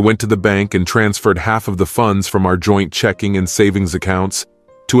 I went to the bank and transferred half of the funds from our joint checking and savings accounts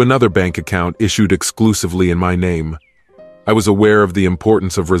to another bank account issued exclusively in my name. I was aware of the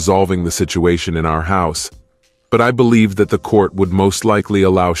importance of resolving the situation in our house, but I believed that the court would most likely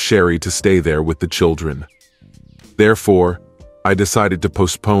allow Sherry to stay there with the children. Therefore, I decided to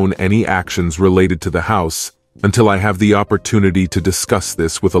postpone any actions related to the house until I have the opportunity to discuss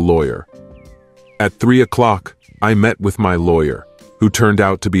this with a lawyer. At 3 o'clock, I met with my lawyer, who turned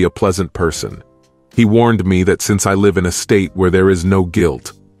out to be a pleasant person. He warned me that since I live in a state where there is no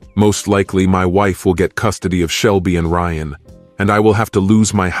guilt, most likely my wife will get custody of Shelby and Ryan, and I will have to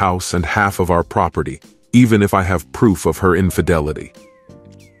lose my house and half of our property, even if I have proof of her infidelity.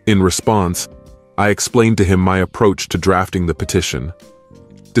 In response, I explained to him my approach to drafting the petition.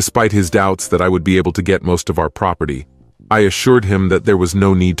 Despite his doubts that I would be able to get most of our property, I assured him that there was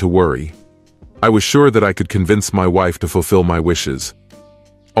no need to worry. I was sure that I could convince my wife to fulfill my wishes.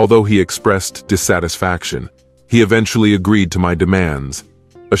 Although he expressed dissatisfaction, he eventually agreed to my demands,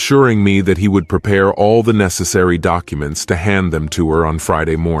 assuring me that he would prepare all the necessary documents to hand them to her on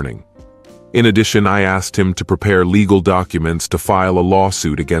Friday morning. In addition, I asked him to prepare legal documents to file a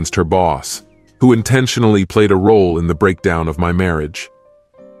lawsuit against her boss, who intentionally played a role in the breakdown of my marriage.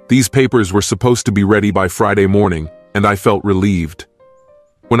 These papers were supposed to be ready by Friday morning, and I felt relieved.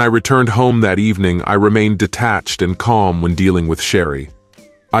 When I returned home that evening, I remained detached and calm when dealing with Sherry.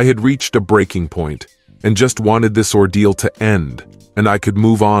 I had reached a breaking point, and just wanted this ordeal to end, and I could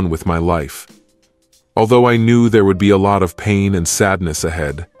move on with my life. Although I knew there would be a lot of pain and sadness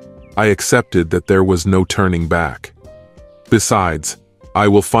ahead, I accepted that there was no turning back. Besides, I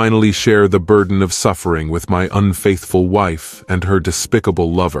will finally share the burden of suffering with my unfaithful wife and her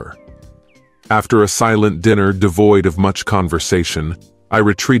despicable lover. After a silent dinner devoid of much conversation, I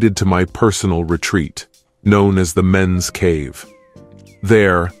retreated to my personal retreat, known as the men's cave.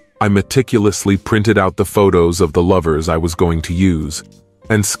 There, I meticulously printed out the photos of the lovers I was going to use,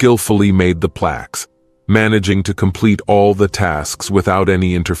 and skillfully made the plaques, managing to complete all the tasks without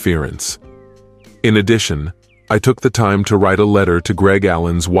any interference. In addition, I took the time to write a letter to Greg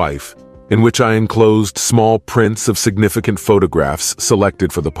Allen's wife, in which I enclosed small prints of significant photographs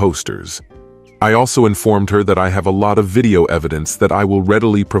selected for the posters. I also informed her that I have a lot of video evidence that I will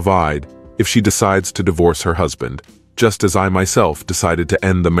readily provide if she decides to divorce her husband, just as I myself decided to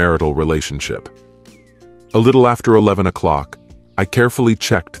end the marital relationship. A little after 11 o'clock, I carefully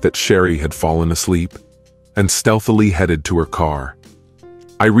checked that Sherry had fallen asleep and stealthily headed to her car.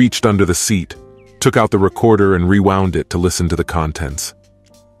 I reached under the seat, took out the recorder and rewound it to listen to the contents.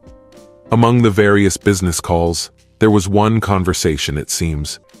 Among the various business calls, there was one conversation, it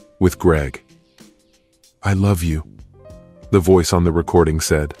seems, with Greg. "I love you," the voice on the recording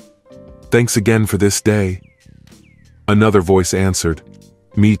said. "Thanks again for this day." Another voice answered,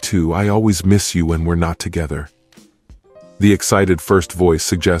 "Me too, I always miss you when we're not together." The excited first voice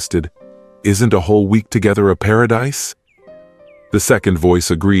suggested, "Isn't a whole week together a paradise?" The second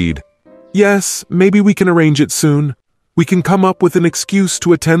voice agreed, "Yes, maybe we can arrange it soon. We can come up with an excuse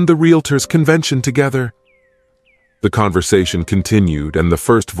to attend the Realtors convention together." The conversation continued, and the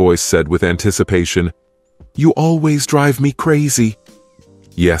first voice said with anticipation, "You always drive me crazy."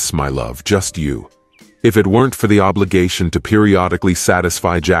 "Yes, my love, just you. If it weren't for the obligation to periodically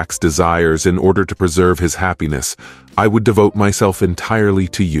satisfy Jack's desires in order to preserve his happiness, I would devote myself entirely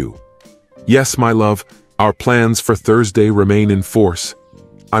to you. Yes, my love, our plans for Thursday remain in force.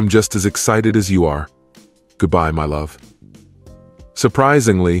 I'm just as excited as you are. Goodbye, my love."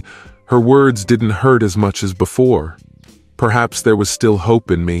 Surprisingly, her words didn't hurt as much as before. Perhaps there was still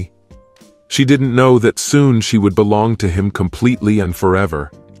hope in me. She didn't know that soon she would belong to him completely and forever.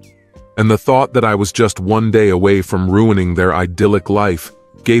 And the thought that I was just one day away from ruining their idyllic life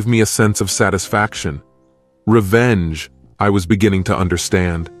gave me a sense of satisfaction. Revenge, I was beginning to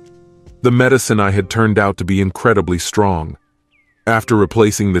understand. The medicine I had turned out to be incredibly strong. After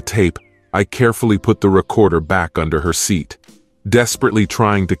replacing the tape, I carefully put the recorder back under her seat, desperately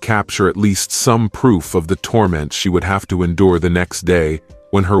trying to capture at least some proof of the torment she would have to endure the next day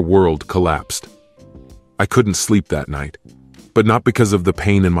when her world collapsed. I couldn't sleep that night, but not because of the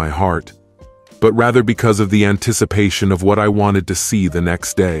pain in my heart, but rather because of the anticipation of what I wanted to see the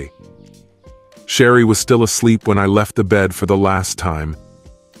next day. Sherry was still asleep when I left the bed for the last time,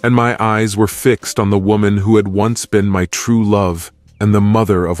 and my eyes were fixed on the woman who had once been my true love and the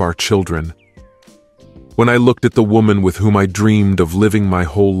mother of our children. When I looked at the woman with whom I dreamed of living my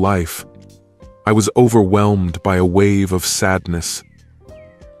whole life, I was overwhelmed by a wave of sadness.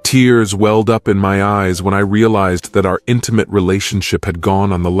 Tears welled up in my eyes when I realized that our intimate relationship had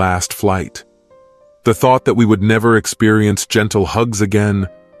gone on the last flight. The thought that we would never experience gentle hugs again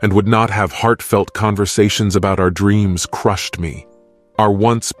and would not have heartfelt conversations about our dreams crushed me. Our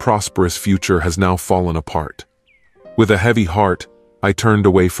once prosperous future has now fallen apart. With a heavy heart, I turned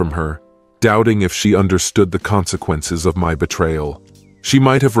away from her, doubting if she understood the consequences of my betrayal. She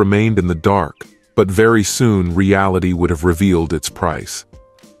might have remained in the dark, but very soon reality would have revealed its price.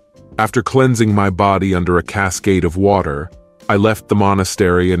 After cleansing my body under a cascade of water, I left the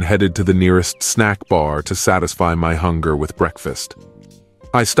monastery and headed to the nearest snack bar to satisfy my hunger with breakfast.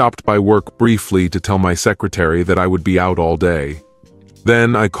 I stopped by work briefly to tell my secretary that I would be out all day.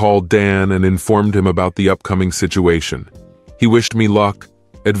 Then I called Dan and informed him about the upcoming situation. He wished me luck,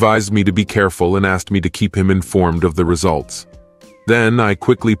 advised me to be careful, and asked me to keep him informed of the results. Then I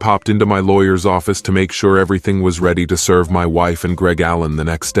quickly popped into my lawyer's office to make sure everything was ready to serve my wife and Greg Allen the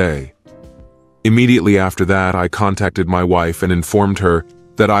next day. Immediately after that, I contacted my wife and informed her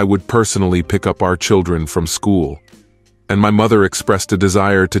that I would personally pick up our children from school. And my mother expressed a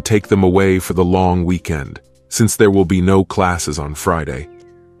desire to take them away for the long weekend, since there will be no classes on Friday.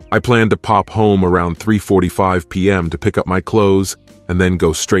 I planned to pop home around 3:45 p.m. to pick up my clothes and then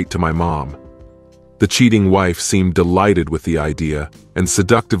go straight to my mom. The cheating wife seemed delighted with the idea and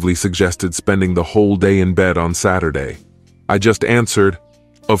seductively suggested spending the whole day in bed on Saturday. I just answered,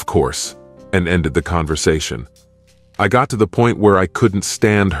 "Of course," and ended the conversation. I got to the point where I couldn't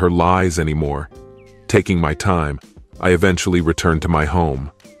stand her lies anymore. Taking my time, I eventually returned to my home.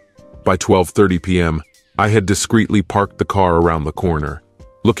 By 12:30 p.m., I had discreetly parked the car around the corner,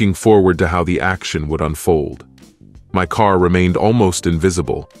 looking forward to how the action would unfold. My car remained almost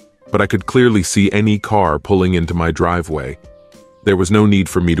invisible, but I could clearly see any car pulling into my driveway. There was no need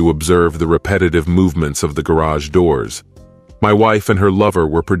for me to observe the repetitive movements of the garage doors. My wife and her lover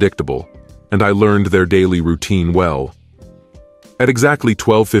were predictable, and I learned their daily routine well. At exactly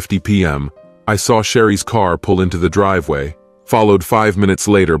 12:50 p.m., I saw Sherry's car pull into the driveway, followed 5 minutes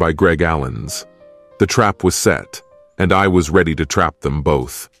later by Greg Allen's. The trap was set, and I was ready to trap them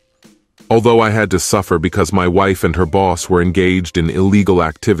both. Although I had to suffer because my wife and her boss were engaged in illegal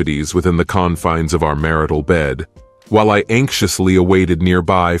activities within the confines of our marital bed, while I anxiously awaited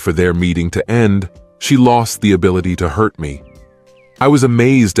nearby for their meeting to end, she lost the ability to hurt me. I was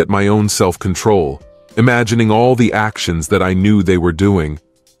amazed at my own self-control, imagining all the actions that I knew they were doing.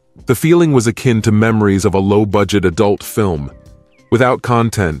 The feeling was akin to memories of a low-budget adult film, without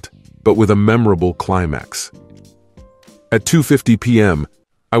content, but with a memorable climax. At 2:50 p.m.,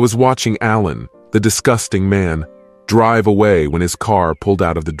 I was watching Alan, the disgusting man, drive away when his car pulled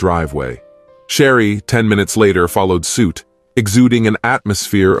out of the driveway. Sherry, 10 minutes later, followed suit, exuding an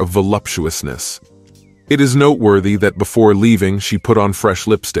atmosphere of voluptuousness. It is noteworthy that before leaving, she put on fresh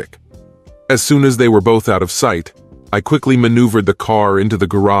lipstick. As soon as they were both out of sight, I quickly maneuvered the car into the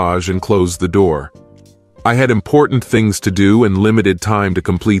garage and closed the door. I had important things to do and limited time to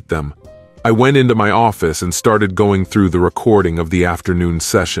complete them. I went into my office and started going through the recording of the afternoon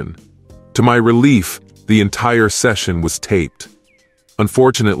session. To my relief, the entire session was taped.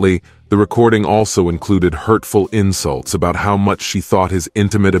 Unfortunately, the recording also included hurtful insults about how much she thought his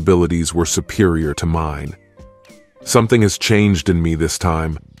intimate abilities were superior to mine. Something has changed in me this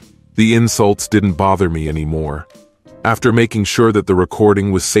time. The insults didn't bother me anymore. After making sure that the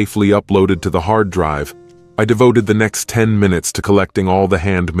recording was safely uploaded to the hard drive, I devoted the next 10 minutes to collecting all the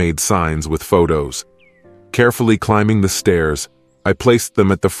handmade signs with photos. Carefully climbing the stairs, I placed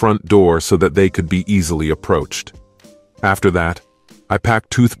them at the front door so that they could be easily approached. After that, I packed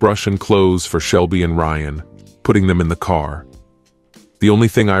toothbrush and clothes for Shelby and Ryan, putting them in the car. The only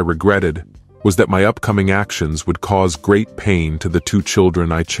thing I regretted was that my upcoming actions would cause great pain to the two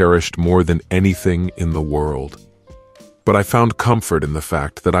children I cherished more than anything in the world. But I found comfort in the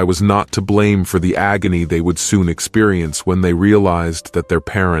fact that I was not to blame for the agony they would soon experience when they realized that their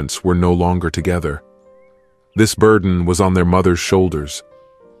parents were no longer together. This burden was on their mother's shoulders.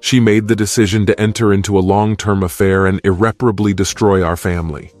 She made the decision to enter into a long-term affair and irreparably destroy our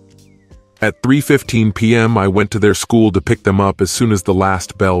family. At 3:15 p.m., I went to their school to pick them up as soon as the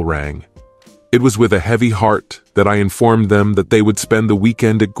last bell rang. It was with a heavy heart that I informed them that they would spend the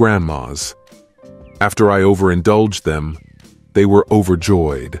weekend at Grandma's. After I overindulged them, they were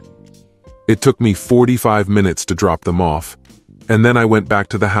overjoyed. It took me 45 minutes to drop them off, and then I went back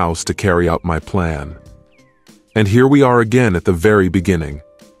to the house to carry out my plan. And here we are again at the very beginning.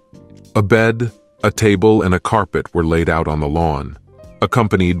 A bed, a table, and a carpet were laid out on the lawn,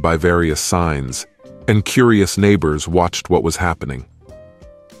 accompanied by various signs, and curious neighbors watched what was happening.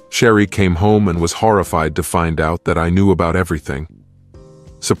 Sherry came home and was horrified to find out that I knew about everything.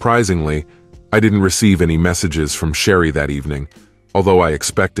 Surprisingly, I didn't receive any messages from Sherry that evening, although I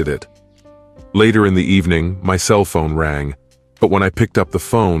expected it. Later in the evening, my cell phone rang, but when I picked up the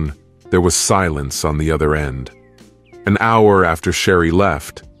phone, there was silence on the other end. An hour after Sherry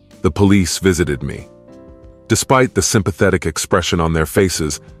left, the police visited me. Despite the sympathetic expression on their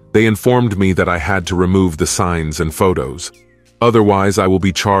faces, they informed me that I had to remove the signs and photos. Otherwise, I will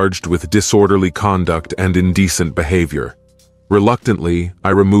be charged with disorderly conduct and indecent behavior. Reluctantly,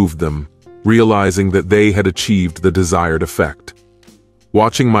 I removed them, realizing that they had achieved the desired effect.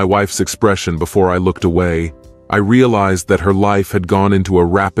 Watching my wife's expression before I looked away, I realized that her life had gone into a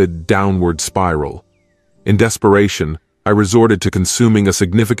rapid downward spiral. In desperation, I resorted to consuming a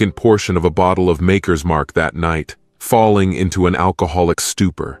significant portion of a bottle of Maker's Mark that night, falling into an alcoholic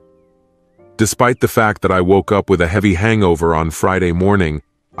stupor. Despite the fact that I woke up with a heavy hangover on Friday morning,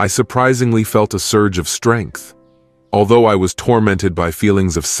 I surprisingly felt a surge of strength. Although I was tormented by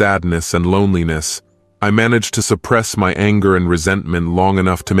feelings of sadness and loneliness, I managed to suppress my anger and resentment long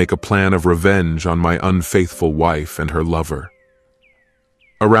enough to make a plan of revenge on my unfaithful wife and her lover.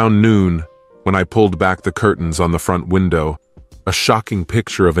 Around noon, when I pulled back the curtains on the front window, a shocking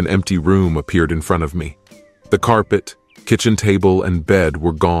picture of an empty room appeared in front of me. The carpet, kitchen table, and bed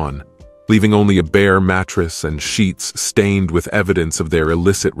were gone, leaving only a bare mattress and sheets stained with evidence of their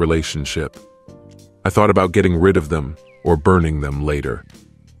illicit relationship. I thought about getting rid of them or burning them later.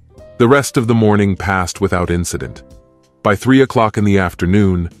 The rest of the morning passed without incident. By 3 o'clock in the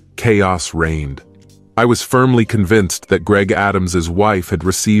afternoon, chaos reigned. I was firmly convinced that Greg Adams's wife had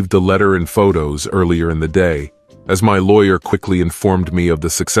received the letter and photos earlier in the day, as my lawyer quickly informed me of the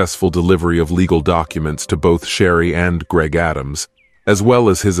successful delivery of legal documents to both Sherry and Greg Adams, as well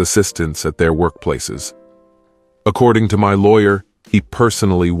as his assistants at their workplaces. According to my lawyer, he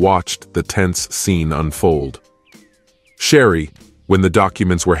personally watched the tense scene unfold. Sherry, when the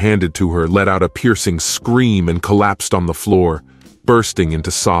documents were handed to her, let out a piercing scream and collapsed on the floor, bursting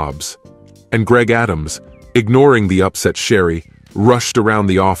into sobs. And Greg Adams, ignoring the upset Sherry, rushed around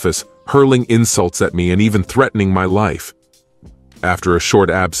the office, hurling insults at me and even threatening my life. After a short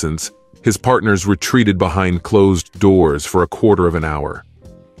absence, his partners retreated behind closed doors for a quarter of an hour.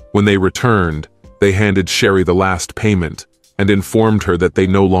 When they returned, they handed Sherry the last payment and informed her that they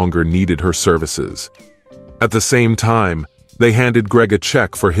no longer needed her services. At the same time, they handed Greg a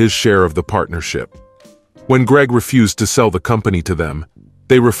check for his share of the partnership. When Greg refused to sell the company to them,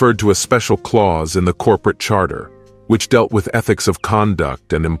 they referred to a special clause in the corporate charter, which dealt with ethics of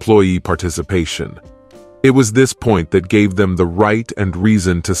conduct and employee participation. It was this point that gave them the right and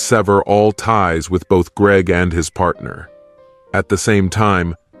reason to sever all ties with both Greg and his partner. At the same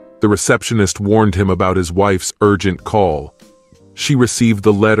time, the receptionist warned him about his wife's urgent call. She received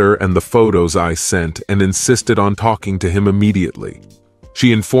the letter and the photos I sent and insisted on talking to him immediately.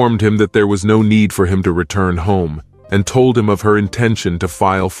 She informed him that there was no need for him to return home and told him of her intention to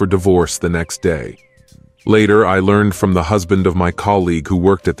file for divorce the next day. Later, I learned from the husband of my colleague who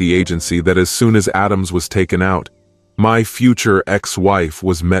worked at the agency that as soon as Adams was taken out, my future ex-wife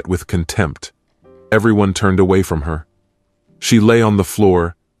was met with contempt. Everyone turned away from her. She lay on the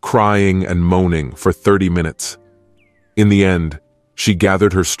floor, crying and moaning for 30 minutes. In the end, she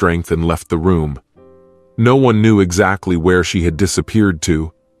gathered her strength and left the room. No one knew exactly where she had disappeared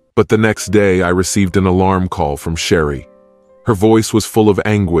to, but the next day I received an alarm call from Sherry. Her voice was full of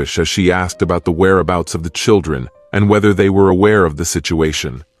anguish as she asked about the whereabouts of the children and whether they were aware of the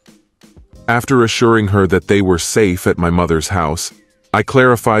situation. After assuring her that they were safe at my mother's house, I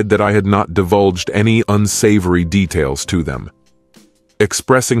clarified that I had not divulged any unsavory details to them.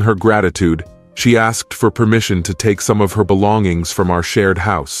 Expressing her gratitude, she asked for permission to take some of her belongings from our shared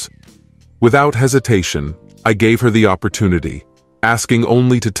house. Without hesitation, I gave her the opportunity, asking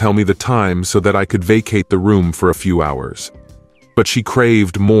only to tell me the time so that I could vacate the room for a few hours. But she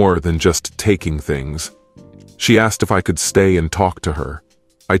craved more than just taking things. She asked if I could stay and talk to her.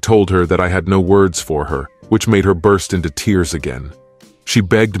 I told her that I had no words for her, which made her burst into tears again. She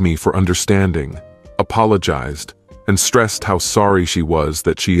begged me for understanding, apologized, and stressed how sorry she was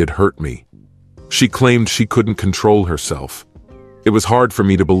that she had hurt me. She claimed she couldn't control herself. It was hard for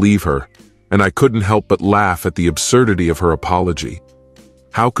me to believe her, and I couldn't help but laugh at the absurdity of her apology.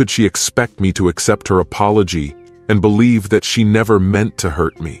 How could she expect me to accept her apology and believe that she never meant to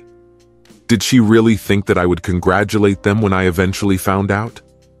hurt me? Did she really think that I would congratulate them when I eventually found out?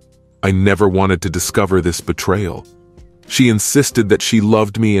 I never wanted to discover this betrayal. She insisted that she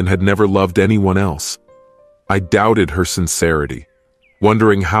loved me and had never loved anyone else. I doubted her sincerity,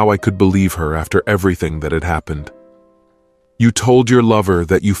 wondering how I could believe her after everything that had happened. You told your lover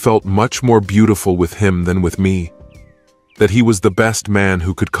that you felt much more beautiful with him than with me, that he was the best man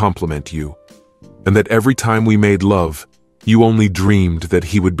who could compliment you, and that every time we made love, you only dreamed that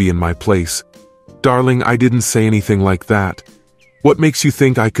he would be in my place. Darling, I didn't say anything like that. What makes you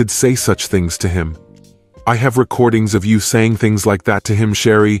think I could say such things to him? I have recordings of you saying things like that to him,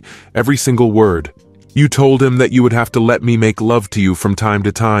 Sherry, every single word. You told him that you would have to let me make love to you from time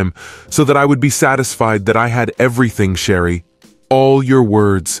to time, so that I would be satisfied that I had everything, Sherry. All your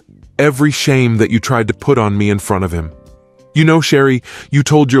words, every shame that you tried to put on me in front of him. You know, Sherry, you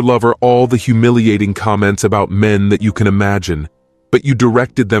told your lover all the humiliating comments about men that you can imagine, but you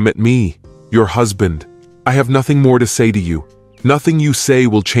directed them at me, your husband. I have nothing more to say to you. Nothing you say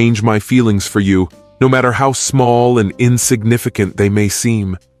will change my feelings for you, no matter how small and insignificant they may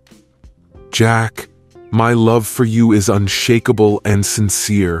seem. Jack, my love for you is unshakable and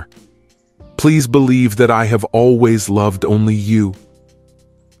sincere. Please believe that I have always loved only you.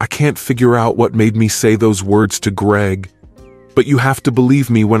 I can't figure out what made me say those words to Greg, but you have to believe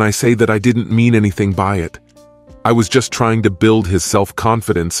me when I say that I didn't mean anything by it. I was just trying to build his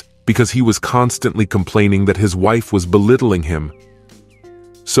self-confidence because he was constantly complaining that his wife was belittling him.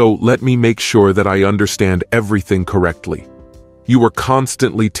 So let me make sure that I understand everything correctly. You were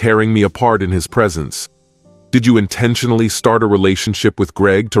constantly tearing me apart in his presence. Did you intentionally start a relationship with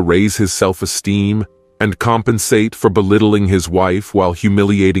Greg to raise his self-esteem and compensate for belittling his wife while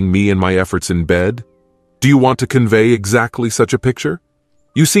humiliating me in my efforts in bed? Do you want to convey exactly such a picture?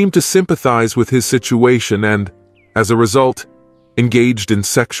 You seem to sympathize with his situation and, as a result, engaged in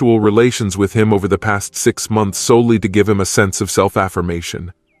sexual relations with him over the past 6 months solely to give him a sense of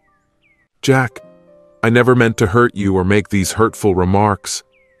self-affirmation. Jack, I never meant to hurt you or make these hurtful remarks.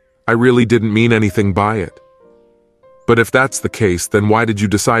 I really didn't mean anything by it. But if that's the case, then why did you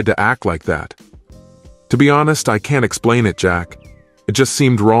decide to act like that? To be honest, I can't explain it, Jack. It just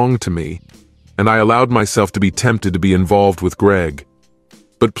seemed wrong to me, and I allowed myself to be tempted to be involved with Greg.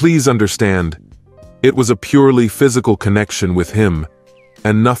 But please understand, it was a purely physical connection with him,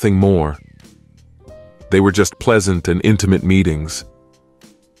 and nothing more. They were just pleasant and intimate meetings.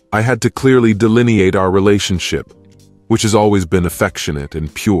 I had to clearly delineate our relationship, which has always been affectionate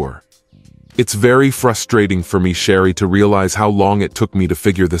and pure. It's very frustrating for me, Sherry, to realize how long it took me to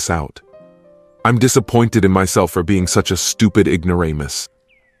figure this out. I'm disappointed in myself for being such a stupid ignoramus.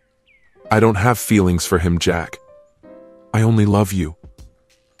 I don't have feelings for him, Jack. I only love you.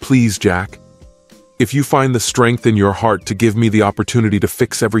 Please, Jack, if you find the strength in your heart to give me the opportunity to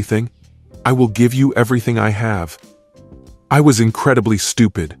fix everything, I will give you everything I have. I was incredibly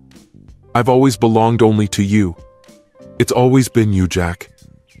stupid. I've always belonged only to you. It's always been you, Jack.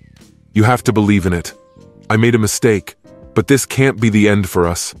 You have to believe in it. I made a mistake, but this can't be the end for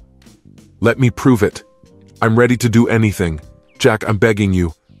us. Let me prove it. I'm ready to do anything. Jack, I'm begging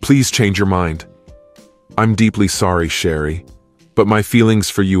you, please change your mind. I'm deeply sorry, Sherry, but my feelings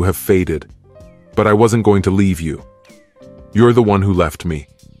for you have faded. But I wasn't going to leave you. You're the one who left me.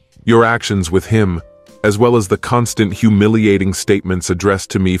 Your actions with him, as well as the constant humiliating statements addressed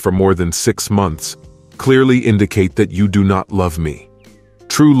to me for more than 6 months, clearly indicate that you do not love me.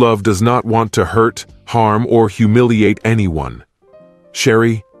 True love does not want to hurt, harm, or humiliate anyone.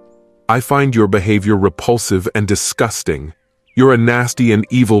 Sherry, I find your behavior repulsive and disgusting. You're a nasty and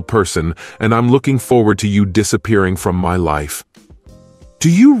evil person, and I'm looking forward to you disappearing from my life. Do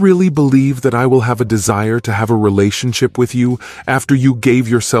you really believe that I will have a desire to have a relationship with you after you gave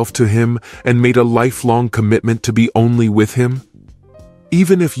yourself to him and made a lifelong commitment to be only with him?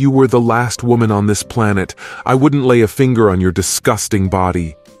 Even if you were the last woman on this planet, I wouldn't lay a finger on your disgusting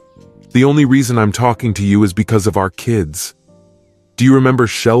body. The only reason I'm talking to you is because of our kids. Do you remember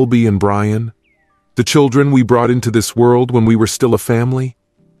Shelby and Brian? The children we brought into this world when we were still a family?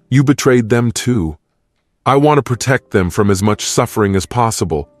 You betrayed them too. I want to protect them from as much suffering as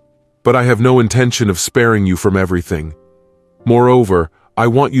possible, but I have no intention of sparing you from everything. Moreover, I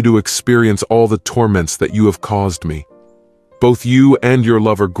want you to experience all the torments that you have caused me. Both you and your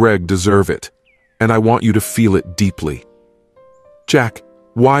lover Greg deserve it, and I want you to feel it deeply. Jack,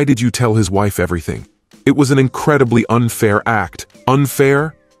 why did you tell his wife everything? It was an incredibly unfair act.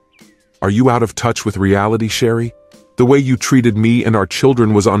 Unfair? Are you out of touch with reality, Sherry? The way you treated me and our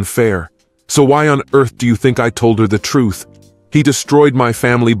children was unfair. So why on earth do you think I told her the truth? He destroyed my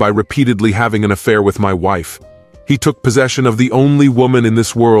family by repeatedly having an affair with my wife. He took possession of the only woman in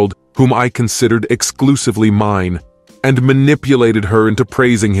this world whom I considered exclusively mine, and manipulated her into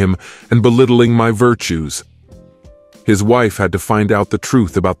praising him and belittling my virtues. His wife had to find out the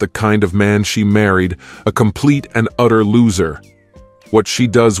truth about the kind of man she married, a complete and utter loser. What she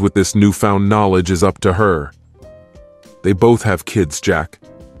does with this newfound knowledge is up to her. They both have kids, Jack.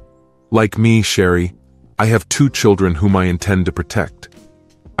 Like me, Sherry, I have 2 children whom I intend to protect.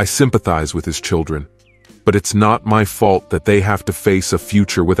 I sympathize with his children, but it's not my fault that they have to face a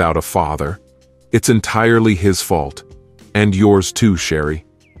future without a father. It's entirely his fault, and yours too, Sherry.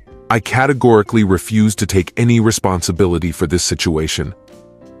 I categorically refuse to take any responsibility for this situation.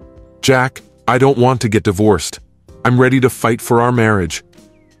 Jack, I don't want to get divorced. I'm ready to fight for our marriage.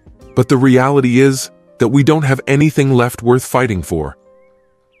 But the reality is that we don't have anything left worth fighting for.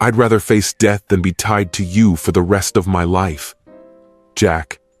 I'd rather face death than be tied to you for the rest of my life.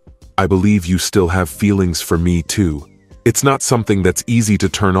 Jack, I believe you still have feelings for me too. It's not something that's easy to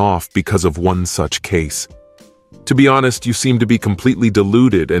turn off because of one such case. To be honest, you seem to be completely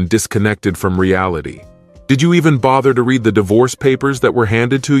deluded and disconnected from reality. Did you even bother to read the divorce papers that were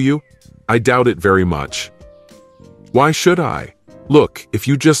handed to you? I doubt it very much. Why should I? Look, if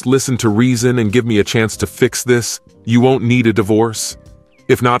you just listen to reason and give me a chance to fix this, you won't need a divorce.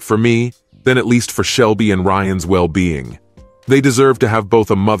 If not for me, then at least for Shelby and Ryan's well-being. They deserve to have both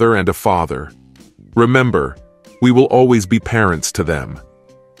a mother and a father. Remember, we will always be parents to them.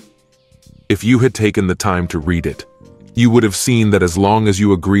 If you had taken the time to read it, you would have seen that as long as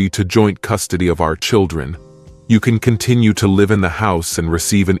you agree to joint custody of our children, you can continue to live in the house and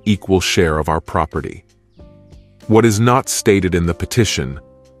receive an equal share of our property. What is not stated in the petition,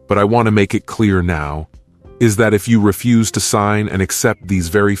 but I want to make it clear now, is that if you refuse to sign and accept these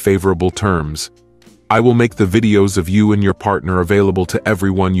very favorable terms, I will make the videos of you and your partner available to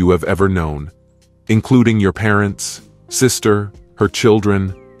everyone you have ever known, including your parents, sister, her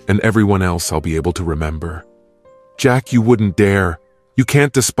children, and everyone else I'll be able to remember. Jack, you wouldn't dare. You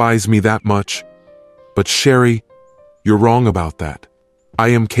can't despise me that much. But Sherry, you're wrong about that. I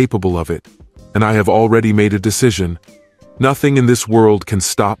am capable of it, and I have already made a decision. Nothing in this world can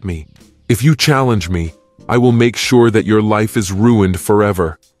stop me. If you challenge me, I will make sure that your life is ruined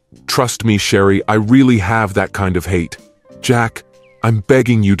forever. Trust me, Sherry, I really have that kind of hate. Jack, I'm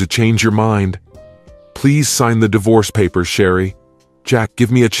begging you to change your mind. Please sign the divorce papers, Sherry. Jack,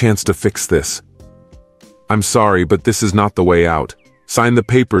 give me a chance to fix this. I'm sorry, but this is not the way out. Sign the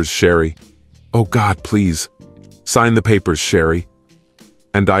papers, Sherry. Oh God, please. Sign the papers, Sherry.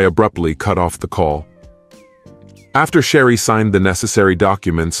 And I abruptly cut off the call. After Sherry signed the necessary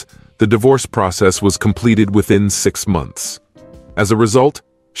documents, the divorce process was completed within 6 months. As a result,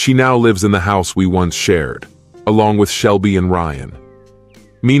 she now lives in the house we once shared, along with Shelby and Ryan.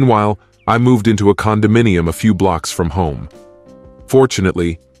 Meanwhile, I moved into a condominium a few blocks from home.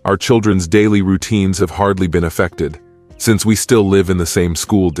 Fortunately, our children's daily routines have hardly been affected, since we still live in the same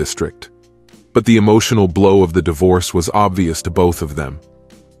school district. but the emotional blow of the divorce was obvious to both of them.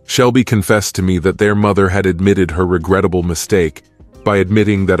 Shelby confessed to me that their mother had admitted her regrettable mistake by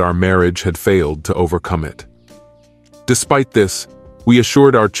admitting that our marriage had failed to overcome it. Despite this, we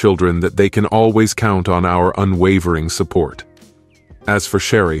assured our children that they can always count on our unwavering support. As for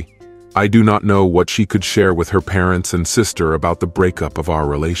Sherry, I do not know what she could share with her parents and sister about the breakup of our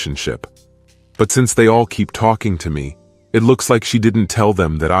relationship. But since they all keep talking to me, it looks like she didn't tell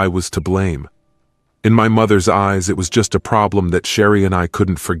them that I was to blame. In my mother's eyes, it was just a problem that Sherry and I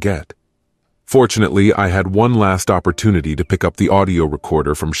couldn't forget. Fortunately, I had one last opportunity to pick up the audio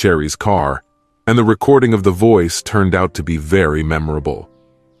recorder from Sherry's car, and the recording of the voice turned out to be very memorable.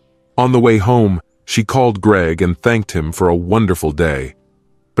 On the way home, she called Greg and thanked him for a wonderful day.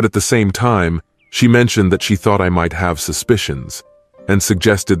 But at the same time, she mentioned that she thought I might have suspicions, and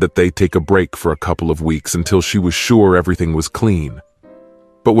suggested that they take a break for a couple of weeks until she was sure everything was clean.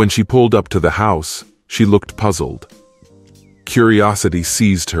 But when she pulled up to the house, she looked puzzled. Curiosity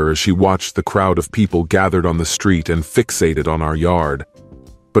seized her as she watched the crowd of people gathered on the street and fixated on our yard.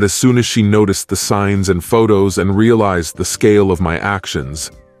 But as soon as she noticed the signs and photos and realized the scale of my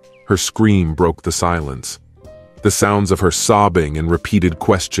actions, her scream broke the silence. The sounds of her sobbing and repeated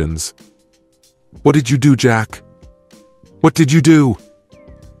questions. "What did you do, Jack? What did you do?"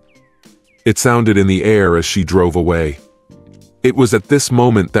 It sounded in the air as she drove away. It was at this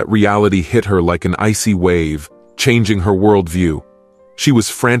moment that reality hit her like an icy wave, changing her worldview. She was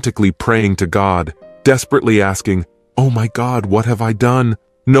frantically praying to God, desperately asking, "Oh my God, what have I done?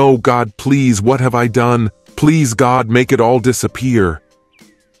 No, God, please, what have I done? Please, God, make it all disappear."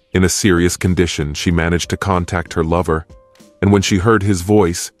 In a serious condition, she managed to contact her lover, and when she heard his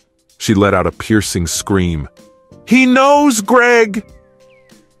voice, she let out a piercing scream. "He knows, Greg!"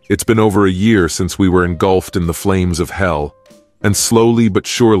 It's been over a year since we were engulfed in the flames of hell, and slowly but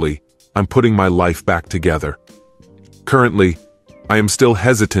surely, I'm putting my life back together. Currently, I am still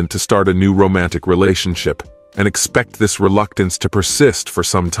hesitant to start a new romantic relationship, and expect this reluctance to persist for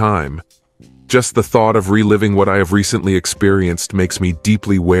some time. Just the thought of reliving what I have recently experienced makes me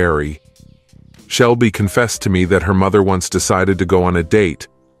deeply wary. Shelby confessed to me that her mother once decided to go on a date,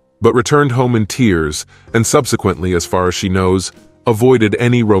 but returned home in tears, and subsequently, as far as she knows, avoided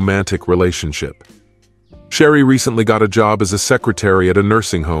any romantic relationship. Sherry recently got a job as a secretary at a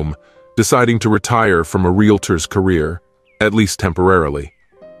nursing home, deciding to retire from a realtor's career, at least temporarily.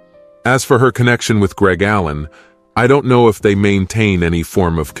 As for her connection with Greg Allen, I don't know if they maintain any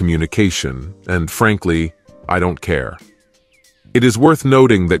form of communication, and frankly, I don't care. It is worth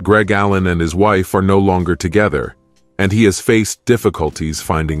noting that Greg Allen and his wife are no longer together, and he has faced difficulties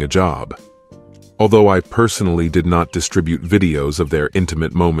finding a job. Although I personally did not distribute videos of their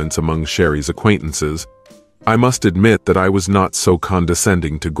intimate moments among Sherry's acquaintances, I must admit that I was not so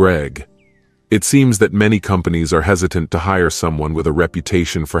condescending to Greg. It seems that many companies are hesitant to hire someone with a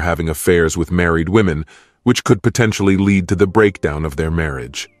reputation for having affairs with married women, which could potentially lead to the breakdown of their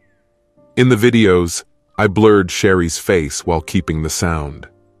marriage. In the videos, I blurred Sherry's face while keeping the sound.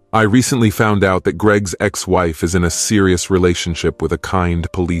 I recently found out that Greg's ex-wife is in a serious relationship with a kind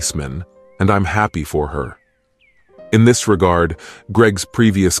policeman, and I'm happy for her. In this regard, Greg's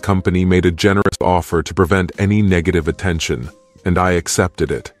previous company made a generous offer to prevent any negative attention, and I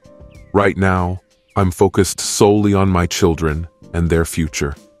accepted it. Right now, I'm focused solely on my children and their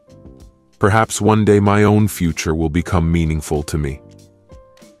future. Perhaps one day my own future will become meaningful to me.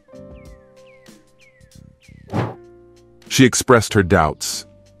 She expressed her doubts,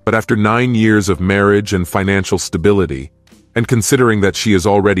 but after 9 years of marriage and financial stability, and considering that she is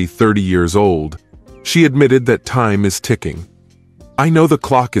already 30 years old, she admitted that time is ticking. "I know the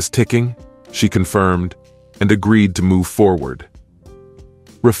clock is ticking," she confirmed, and agreed to move forward.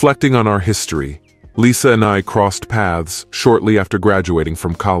 Reflecting on our history, Lisa and I crossed paths shortly after graduating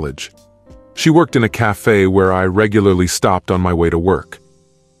from college. She worked in a cafe where I regularly stopped on my way to work.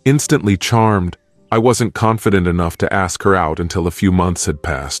 Instantly charmed, I wasn't confident enough to ask her out until a few months had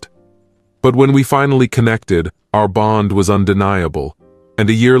passed. But when we finally connected, our bond was undeniable, and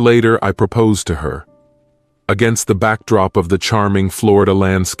a year later I proposed to her. Against the backdrop of the charming Florida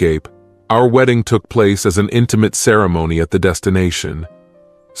landscape, our wedding took place as an intimate ceremony at the destination.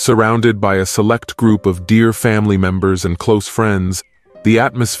 Surrounded by a select group of dear family members and close friends, the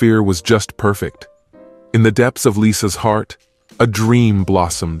atmosphere was just perfect. In the depths of Lisa's heart, a dream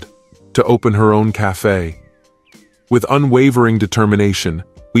blossomed, to open her own cafe. With unwavering determination,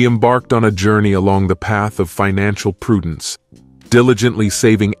 we embarked on a journey along the path of financial prudence, diligently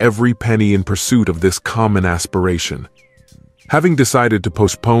saving every penny in pursuit of this common aspiration. Having decided to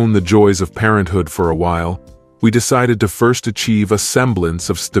postpone the joys of parenthood for a while, we decided to first achieve a semblance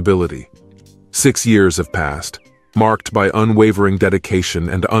of stability. 6 years have passed, marked by unwavering dedication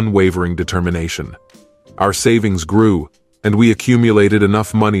and unwavering determination. Our savings grew, and we accumulated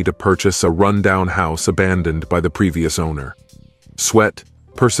enough money to purchase a rundown house abandoned by the previous owner. Sweat,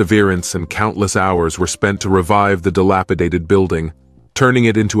 perseverance, and countless hours were spent to revive the dilapidated building, turning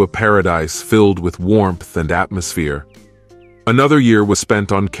it into a paradise filled with warmth and atmosphere. Another year was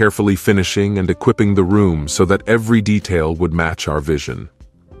spent on carefully finishing and equipping the room so that every detail would match our vision.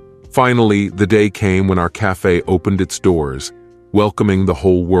 Finally, the day came when our cafe opened its doors, welcoming the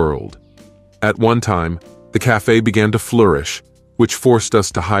whole world. At one time, the cafe began to flourish, which forced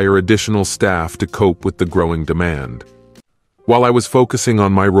us to hire additional staff to cope with the growing demand. While I was focusing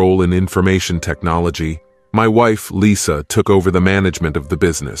on my role in information technology, my wife, Lisa, took over the management of the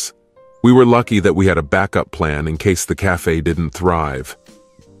business. We were lucky that we had a backup plan in case the cafe didn't thrive.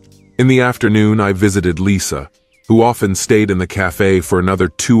 In the afternoon, I visited Lisa, who often stayed in the cafe for another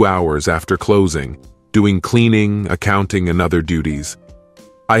 2 hours after closing, doing cleaning, accounting, and other duties.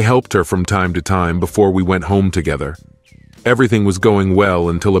 I helped her from time to time before we went home together. Everything was going well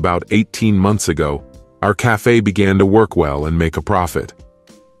until about 18 months ago, our cafe began to work well and make a profit.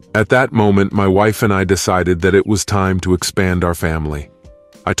 At that moment, my wife and I decided that it was time to expand our family.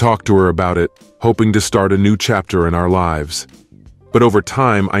 I talked to her about it, hoping to start a new chapter in our lives. But over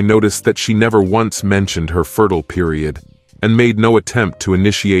time, I noticed that she never once mentioned her fertile period and made no attempt to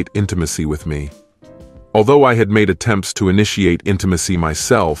initiate intimacy with me. Although I had made attempts to initiate intimacy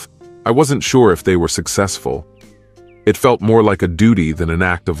myself, I wasn't sure if they were successful. It felt more like a duty than an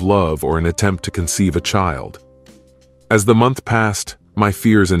act of love or an attempt to conceive a child. As the month passed, my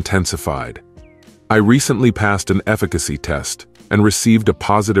fears intensified. I recently passed an efficacy test and received a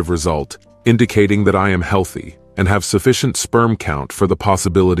positive result, indicating that I am healthy and have sufficient sperm count for the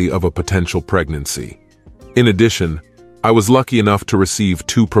possibility of a potential pregnancy. In addition, I was lucky enough to receive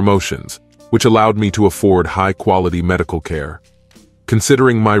 2 promotions, which allowed me to afford high-quality medical care.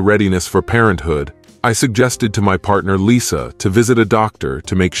 Considering my readiness for parenthood, I suggested to my partner Lisa to visit a doctor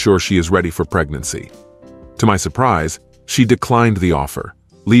to make sure she is ready for pregnancy. To my surprise, she declined the offer,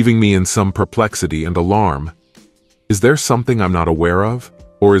 leaving me in some perplexity and alarm. Is there something I'm not aware of?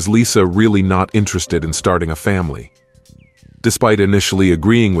 Or is Lisa really not interested in starting a family? Despite initially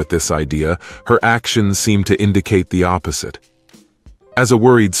agreeing with this idea, her actions seemed to indicate the opposite. As a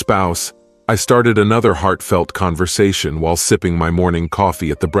worried spouse, I started another heartfelt conversation while sipping my morning coffee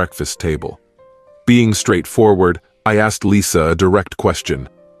at the breakfast table. Being straightforward, I asked Lisa a direct question.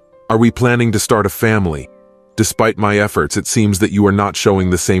 Are we planning to start a family? Despite my efforts, it seems that you are not showing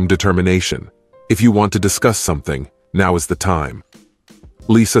the same determination. If you want to discuss something, now is the time.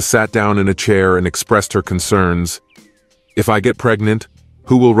 Lisa sat down in a chair and expressed her concerns. If I get pregnant,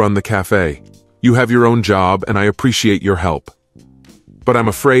 who will run the cafe? You have your own job and I appreciate your help. But I'm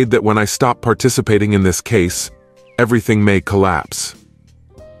afraid that when I stop participating in this case, everything may collapse.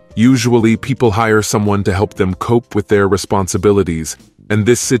 Usually, people hire someone to help them cope with their responsibilities, and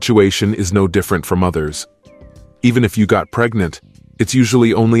this situation is no different from others. Even if you got pregnant, it's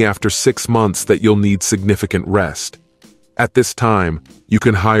usually only after 6 months that you'll need significant rest. At this time, you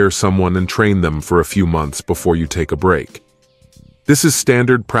can hire someone and train them for a few months before you take a break. This is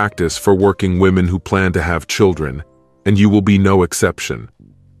standard practice for working women who plan to have children, and you will be no exception.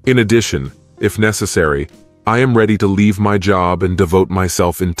 In addition, if necessary, I am ready to leave my job and devote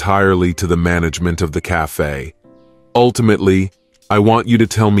myself entirely to the management of the cafe. Ultimately, I want you to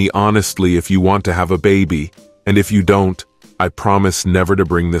tell me honestly if you want to have a baby, and if you don't, I promise never to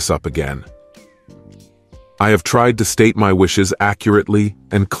bring this up again. I have tried to state my wishes accurately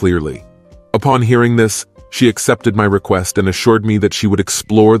and clearly. Upon hearing this, she accepted my request and assured me that she would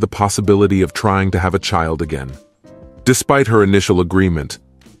explore the possibility of trying to have a child again. Despite her initial agreement,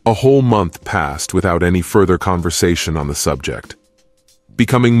 a whole month passed without any further conversation on the subject.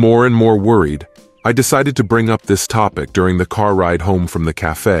 Becoming more and more worried, I decided to bring up this topic during the car ride home from the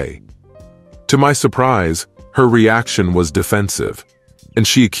cafe. To my surprise, her reaction was defensive, and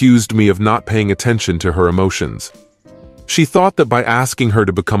she accused me of not paying attention to her emotions. She thought that by asking her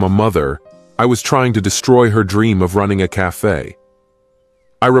to become a mother, I was trying to destroy her dream of running a cafe.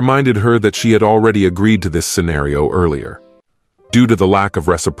 I reminded her that she had already agreed to this scenario earlier. Due to the lack of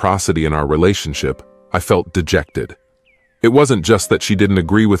reciprocity in our relationship, I felt dejected. It wasn't just that she didn't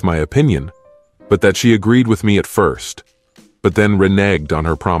agree with my opinion, but that she agreed with me at first, but then reneged on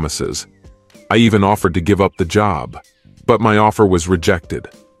her promises. I even offered to give up the job, but my offer was rejected.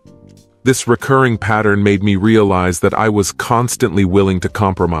 This recurring pattern made me realize that I was constantly willing to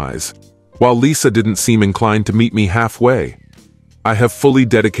compromise, while Lisa didn't seem inclined to meet me halfway. I have fully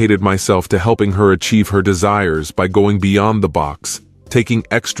dedicated myself to helping her achieve her desires by going beyond the box, taking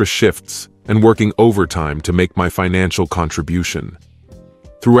extra shifts, and working overtime to make my financial contribution.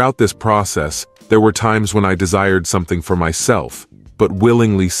 Throughout this process, there were times when I desired something for myself, but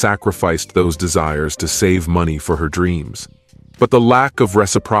willingly sacrificed those desires to save money for her dreams. But the lack of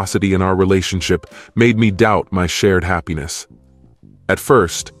reciprocity in our relationship made me doubt my shared happiness. At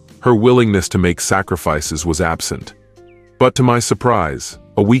first, her willingness to make sacrifices was absent. But to my surprise,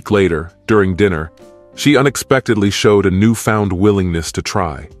 a week later, during dinner, she unexpectedly showed a newfound willingness to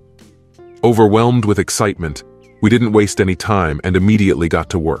try. Overwhelmed with excitement, we didn't waste any time and immediately got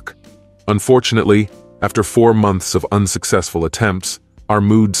to work. Unfortunately, after 4 months of unsuccessful attempts, our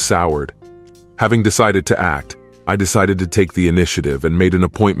mood soured. Having decided to act, I decided to take the initiative and made an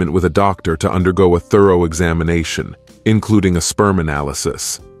appointment with a doctor to undergo a thorough examination, including a sperm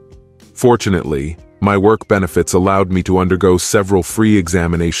analysis. Fortunately, my work benefits allowed me to undergo several free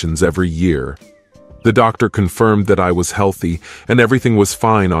examinations every year. The doctor confirmed that I was healthy and everything was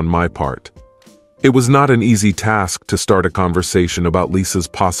fine on my part. It was not an easy task to start a conversation about Lisa's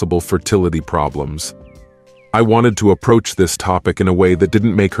possible fertility problems. I wanted to approach this topic in a way that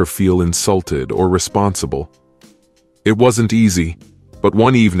didn't make her feel insulted or responsible. It wasn't easy, but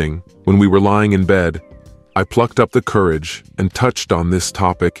one evening, when we were lying in bed, I plucked up the courage and touched on this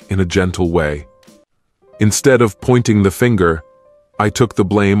topic in a gentle way. Instead of pointing the finger, I took the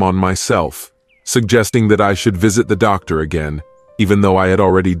blame on myself, suggesting that I should visit the doctor again, even though I had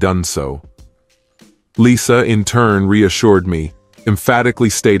already done so. Lisa, in turn, reassured me, emphatically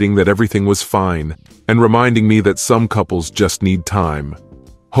stating that everything was fine and reminding me that some couples just need time.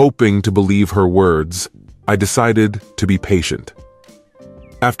 Hoping to believe her words, I decided to be patient.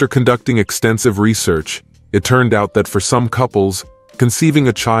 After conducting extensive research, it turned out that for some couples, conceiving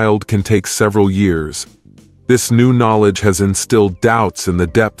a child can take several years. This new knowledge has instilled doubts in the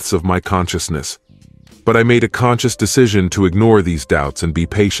depths of my consciousness. But I made a conscious decision to ignore these doubts and be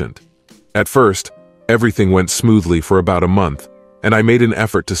patient. At first, everything went smoothly for about a month, and I made an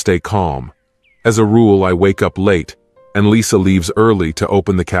effort to stay calm. As a rule, I wake up late, and Lisa leaves early to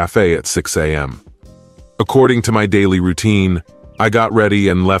open the cafe at 6 a.m. According to my daily routine, I got ready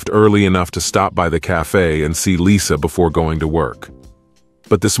and left early enough to stop by the cafe and see Lisa before going to work.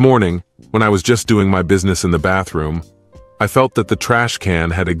 But this morning, when I was just doing my business in the bathroom, I felt that the trash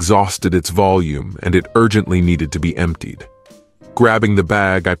can had exhausted its volume and it urgently needed to be emptied. Grabbing the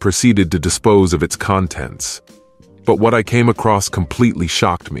bag, I proceeded to dispose of its contents. But what I came across completely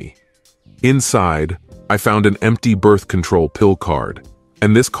shocked me. Inside, I found an empty birth control pill card,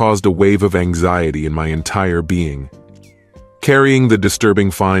 and this caused a wave of anxiety in my entire being. Carrying the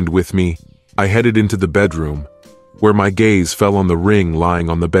disturbing find with me, I headed into the bedroom, where my gaze fell on the ring lying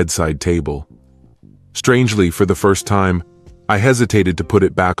on the bedside table. Strangely, for the first time, I hesitated to put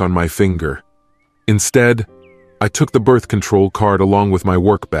it back on my finger. Instead, I took the birth control card along with my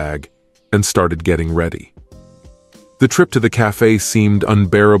work bag and started getting ready. The trip to the cafe seemed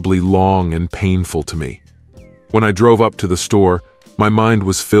unbearably long and painful to me. When I drove up to the store, my mind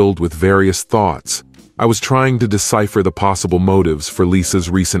was filled with various thoughts. I was trying to decipher the possible motives for Lisa's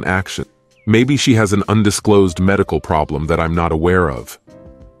recent action. Maybe she has an undisclosed medical problem that I'm not aware of.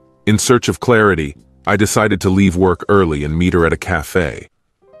 In search of clarity, I decided to leave work early and meet her at a cafe.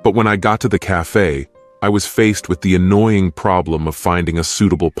 But when I got to the cafe, I was faced with the annoying problem of finding a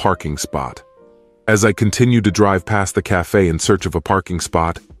suitable parking spot. As I continued to drive past the cafe in search of a parking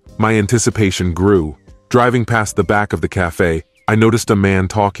spot, my anticipation grew. Driving past the back of the cafe, I noticed a man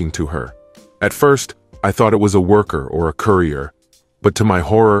talking to her. At first, I thought it was a worker or a courier, but to my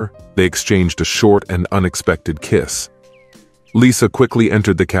horror, they exchanged a short and unexpected kiss. Lisa quickly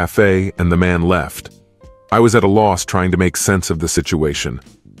entered the cafe and the man left. I was at a loss trying to make sense of the situation.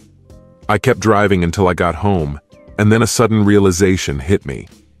 I kept driving until I got home, and then a sudden realization hit me.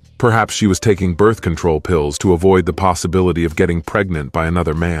 Perhaps she was taking birth control pills to avoid the possibility of getting pregnant by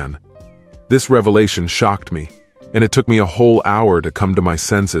another man. This revelation shocked me, and it took me a whole hour to come to my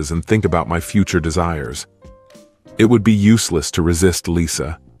senses and think about my future desires. It would be useless to resist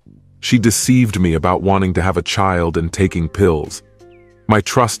Lisa. She deceived me about wanting to have a child and taking pills. My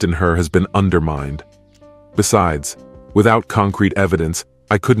trust in her has been undermined. Besides, without concrete evidence,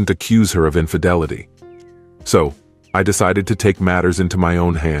 I couldn't accuse her of infidelity. So, I decided to take matters into my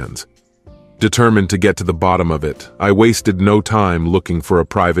own hands. Determined to get to the bottom of it, I wasted no time looking for a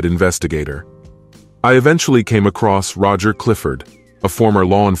private investigator. I eventually came across Roger Clifford, a former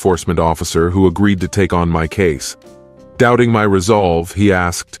law enforcement officer who agreed to take on my case. Doubting my resolve, he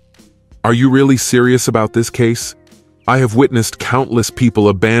asked, "Are you really serious about this case? I have witnessed countless people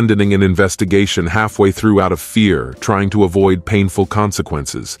abandoning an investigation halfway through out of fear, trying to avoid painful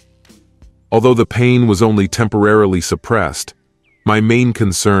consequences. Although the pain was only temporarily suppressed, My main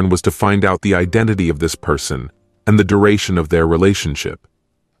concern was to find out the identity of this person and the duration of their relationship.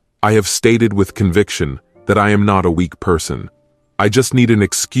 I have stated with conviction that I am not a weak person. I just need an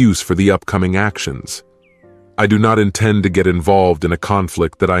excuse for the upcoming actions. I do not intend to get involved in a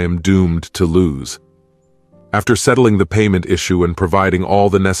conflict that I am doomed to lose. After settling the payment issue and providing all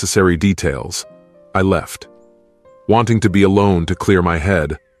the necessary details, I left. Wanting to be alone to clear my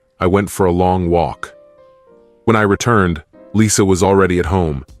head, I went for a long walk. When I returned, Lisa was already at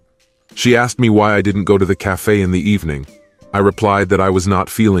home. She asked me why I didn't go to the cafe in the evening. I replied that I was not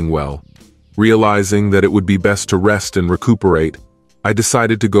feeling well. Realizing that it would be best to rest and recuperate, I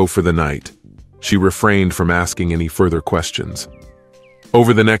decided to go for the night. She refrained from asking any further questions.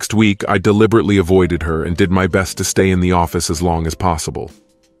 Over the next week, I deliberately avoided her and did my best to stay in the office as long as possible.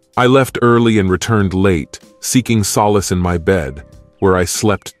 I left early and returned late, seeking solace in my bed, where I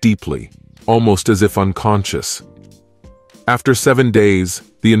slept deeply, almost as if unconscious. After 7 days,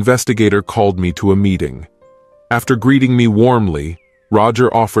 the investigator called me to a meeting. After greeting me warmly,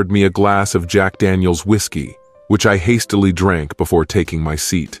 Roger offered me a glass of Jack Daniel's whiskey, which I hastily drank before taking my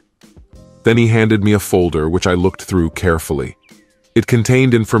seat. Then he handed me a folder which I looked through carefully. It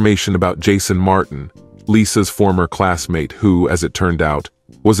contained information about Jason Martin, Lisa's former classmate who, as it turned out,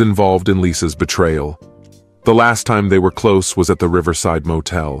 was involved in Lisa's betrayal. The last time they were close was at the Riverside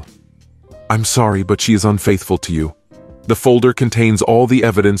Motel. "I'm sorry, but she is unfaithful to you. The folder contains all the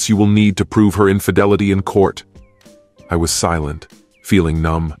evidence you will need to prove her infidelity in court." I was silent, feeling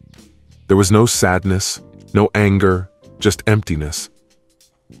numb. There was no sadness, no anger, just emptiness.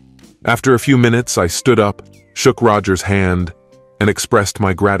 After a few minutes, I stood up, shook Roger's hand, and expressed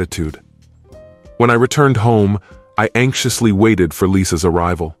my gratitude. When I returned home, I anxiously waited for Lisa's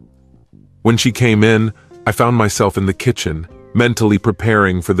arrival. When she came in, I found myself in the kitchen, mentally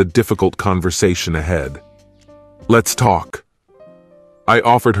preparing for the difficult conversation ahead. "Let's talk." I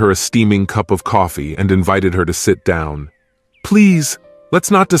offered her a steaming cup of coffee and invited her to sit down. "Please,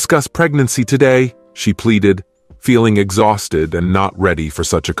 let's not discuss pregnancy today," she pleaded, feeling exhausted and not ready for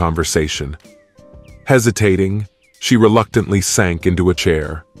such a conversation. Hesitating, she reluctantly sank into a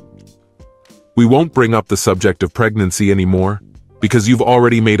chair. "We won't bring up the subject of pregnancy anymore, because you've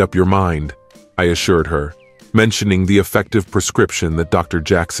already made up your mind," I assured her, mentioning the effective prescription that Dr.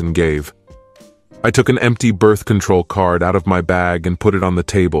 Jackson gave. I took an empty birth control card out of my bag and put it on the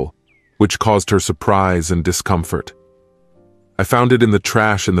table, which caused her surprise and discomfort. "I found it in the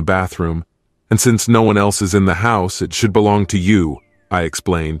trash in the bathroom, and since no one else is in the house, it should belong to you," I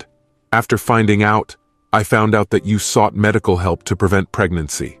explained. "After finding out, I found out that you sought medical help to prevent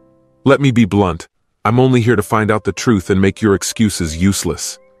pregnancy. Let me be blunt, I'm only here to find out the truth and make your excuses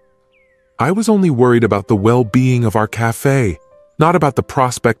useless." I was only worried about the well-being of our cafe, not about the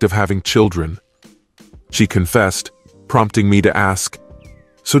prospect of having children. She confessed, prompting me to ask,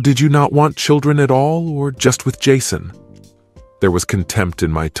 "So did you not want children at all, or just with Jason?" There was contempt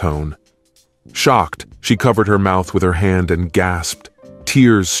in my tone. Shocked, she covered her mouth with her hand and gasped,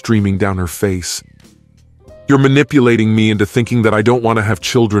 tears streaming down her face. "You're manipulating me into thinking that I don't want to have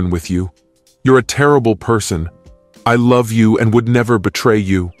children with you. You're a terrible person. I love you and would never betray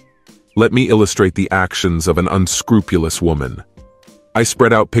you. Let me illustrate the actions of an unscrupulous woman." I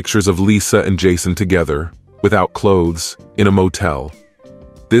spread out pictures of Lisa and Jason together, without clothes, in a motel.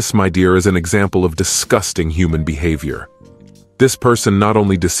 This, my dear, is an example of disgusting human behavior. This person not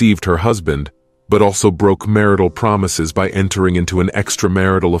only deceived her husband, but also broke marital promises by entering into an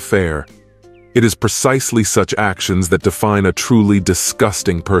extramarital affair. It is precisely such actions that define a truly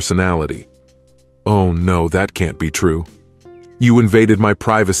disgusting personality. Oh no, that can't be true. You invaded my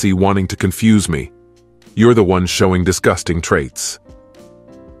privacy wanting to confuse me. You're the one showing disgusting traits.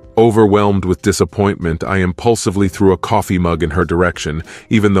 Overwhelmed with disappointment, I impulsively threw a coffee mug in her direction,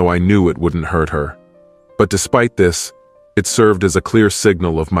 even though I knew it wouldn't hurt her. But despite this, it served as a clear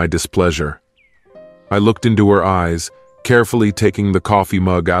signal of my displeasure. I looked into her eyes, carefully taking the coffee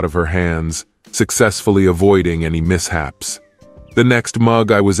mug out of her hands, successfully avoiding any mishaps. The next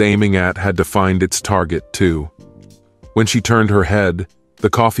mug I was aiming at had to find its target too. When she turned her head, the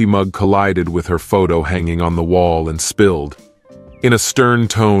coffee mug collided with her photo hanging on the wall and spilled. In a stern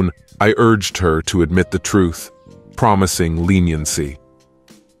tone, I urged her to admit the truth, promising leniency.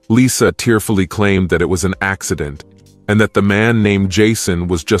 Lisa tearfully claimed that it was an accident, and that the man named Jason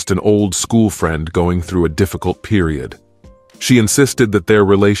was just an old school friend going through a difficult period. She insisted that their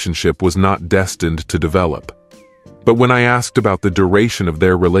relationship was not destined to develop. But when I asked about the duration of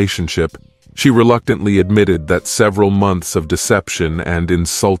their relationship, she reluctantly admitted that several months of deception and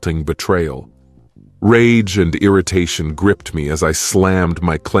insulting betrayal. Rage and irritation gripped me as I slammed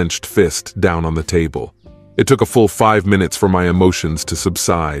my clenched fist down on the table. It took a full 5 minutes for my emotions to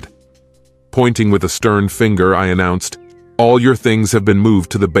subside. Pointing with a stern finger, I announced, "All your things have been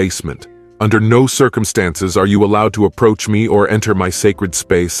moved to the basement. Under no circumstances are you allowed to approach me or enter my sacred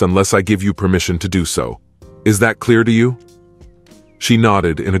space unless I give you permission to do so. Is that clear to you?" She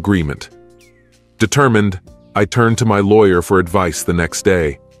nodded in agreement. Determined, I turned to my lawyer for advice the next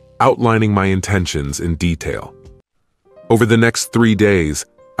day, outlining my intentions in detail. Over the next 3 days,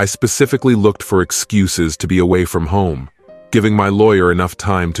 I specifically looked for excuses to be away from home, giving my lawyer enough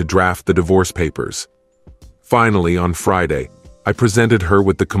time to draft the divorce papers. Finally, on Friday, I presented her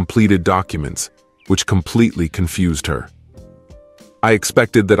with the completed documents, which completely confused her. "I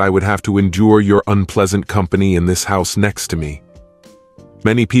expected that I would have to endure your unpleasant company in this house next to me.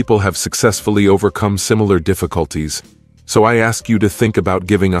 Many people have successfully overcome similar difficulties, so I ask you to think about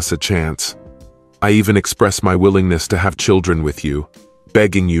giving us a chance. I even express my willingness to have children with you,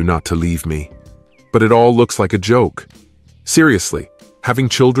 begging you not to leave me. But it all looks like a joke. Seriously, having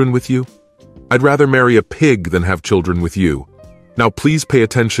children with you? I'd rather marry a pig than have children with you. Now please pay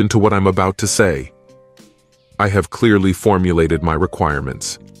attention to what I'm about to say. I have clearly formulated my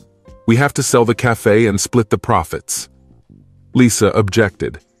requirements. We have to sell the cafe and split the profits." Lisa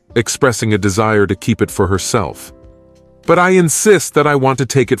objected, expressing a desire to keep it for herself. "But I insist that I want to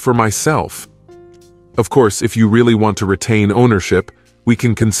take it for myself. Of course, if you really want to retain ownership, we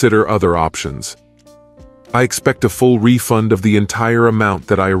can consider other options. I expect a full refund of the entire amount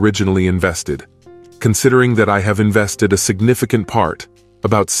that I originally invested. Considering that I have invested a significant part,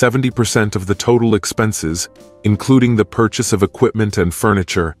 about 70% of the total expenses, including the purchase of equipment and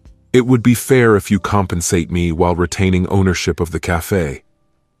furniture, it would be fair if you compensate me while retaining ownership of the cafe.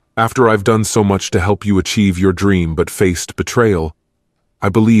 After I've done so much to help you achieve your dream but faced betrayal, I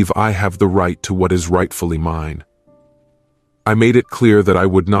believe I have the right to what is rightfully mine." I made it clear that I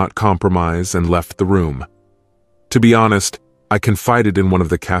would not compromise and left the room. To be honest, I confided in one of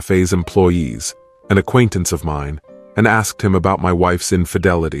the cafe's employees, an acquaintance of mine, and asked him about my wife's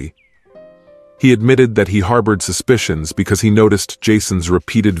infidelity. He admitted that he harbored suspicions because he noticed Jason's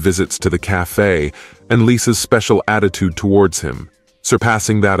repeated visits to the cafe and Lisa's special attitude towards him,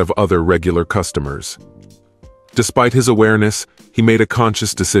 surpassing that of other regular customers. Despite his awareness, he made a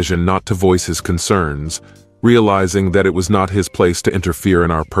conscious decision not to voice his concerns, realizing that it was not his place to interfere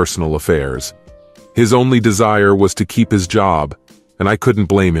in our personal affairs. His only desire was to keep his job, and I couldn't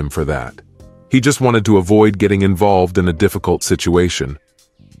blame him for that. He just wanted to avoid getting involved in a difficult situation.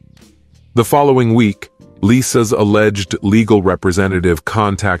 The following week, Lisa's alleged legal representative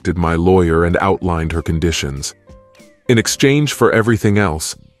contacted my lawyer and outlined her conditions. In exchange for everything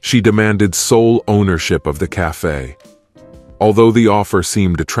else, she demanded sole ownership of the cafe. Although the offer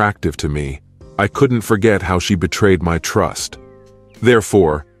seemed attractive to me, I couldn't forget how she betrayed my trust.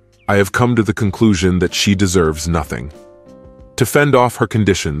 Therefore, I have come to the conclusion that she deserves nothing. To fend off her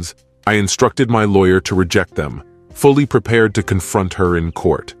conditions, I instructed my lawyer to reject them, fully prepared to confront her in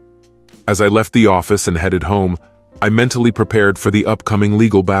court. As I left the office and headed home, I mentally prepared for the upcoming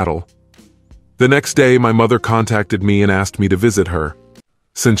legal battle. The next day, my mother contacted me and asked me to visit her.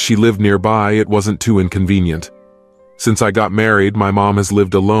 Since she lived nearby, it wasn't too inconvenient. Since I got married, my mom has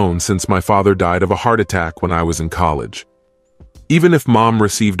lived alone since my father died of a heart attack when I was in college. Even if Mom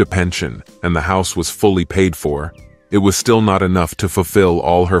received a pension and the house was fully paid for, it was still not enough to fulfill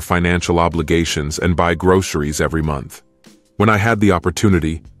all her financial obligations and buy groceries every month. When I had the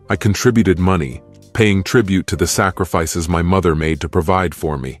opportunity, I contributed money, paying tribute to the sacrifices my mother made to provide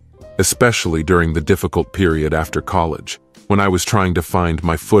for me, especially during the difficult period after college, when I was trying to find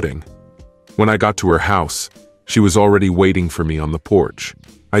my footing. When I got to her house, she was already waiting for me on the porch.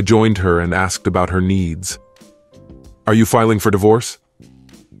 I joined her and asked about her needs. "Are you filing for divorce?"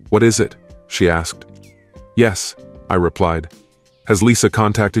 "What is it?" she asked. "Yes," I replied. "Has Lisa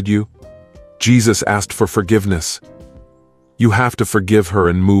contacted you?" "Jesus asked for forgiveness." "You have to forgive her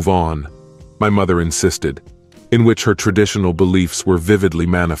and move on," my mother insisted, in which her traditional beliefs were vividly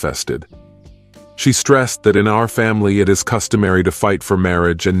manifested. She stressed that in our family it is customary to fight for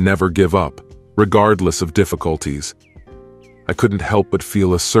marriage and never give up, regardless of difficulties. I couldn't help but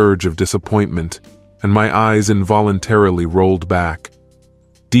feel a surge of disappointment, and my eyes involuntarily rolled back.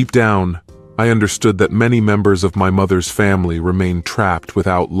 Deep down, I understood that many members of my mother's family remained trapped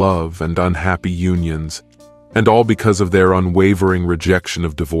without love and unhappy unions, and all because of their unwavering rejection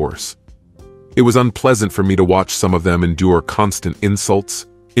of divorce. It was unpleasant for me to watch some of them endure constant insults,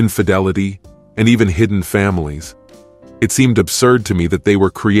 infidelity, and even hidden families. It seemed absurd to me that they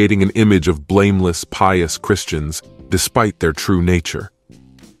were creating an image of blameless, pious Christians, despite their true nature.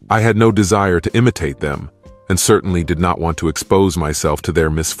 I had no desire to imitate them, and certainly did not want to expose myself to their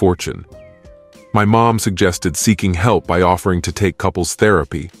misfortune. My mom suggested seeking help by offering to take couples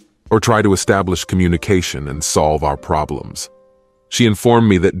therapy or try to establish communication and solve our problems. She informed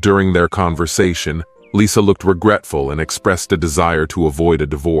me that during their conversation, Lisa looked regretful and expressed a desire to avoid a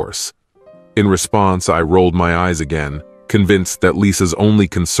divorce. In response, I rolled my eyes again, convinced that Lisa's only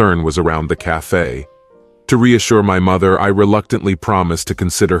concern was around the cafe. To reassure my mother, I reluctantly promised to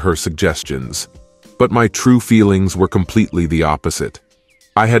consider her suggestions. But my true feelings were completely the opposite.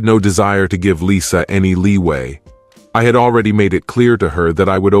 I had no desire to give Lisa any leeway. I had already made it clear to her that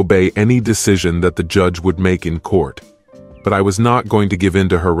I would obey any decision that the judge would make in court. But I was not going to give in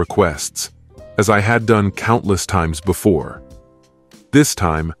to her requests, as I had done countless times before. This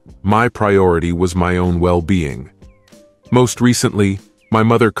time, my priority was my own well-being. Most recently, my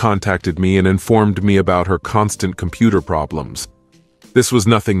mother contacted me and informed me about her constant computer problems. This was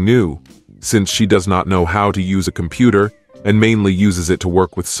nothing new, since she does not know how to use a computer and mainly uses it to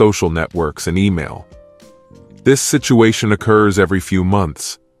work with social networks and email. This situation occurs every few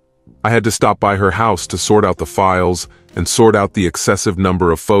months. I had to stop by her house to sort out the files and sort out the excessive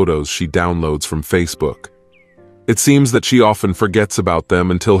number of photos she downloads from Facebook. It seems that she often forgets about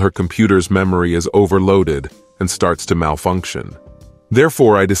them until her computer's memory is overloaded and starts to malfunction.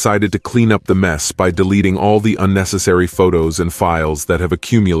 Therefore, I decided to clean up the mess by deleting all the unnecessary photos and files that have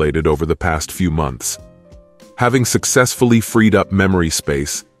accumulated over the past few months. Having successfully freed up memory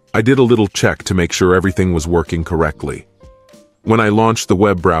space, I did a little check to make sure everything was working correctly. When I launched the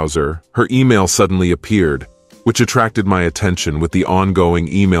web browser, her email suddenly appeared, which attracted my attention with the ongoing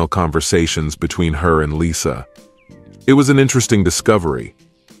email conversations between her and Lisa. It was an interesting discovery.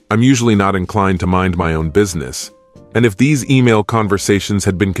 I'm usually not inclined to mind my own business, and if these email conversations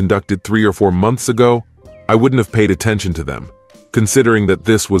had been conducted 3 or 4 months ago, I wouldn't have paid attention to them, considering that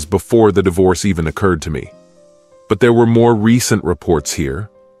this was before the divorce even occurred to me. But there were more recent reports here,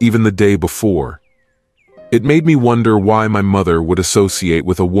 even the day before. It made me wonder why my mother would associate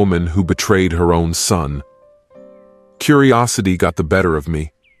with a woman who betrayed her own son. Curiosity got the better of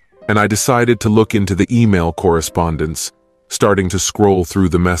me, and I decided to look into the email correspondence, starting to scroll through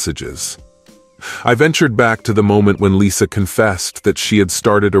the messages. I ventured back to the moment when Lisa confessed that she had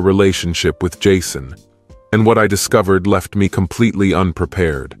started a relationship with Jason, and what I discovered left me completely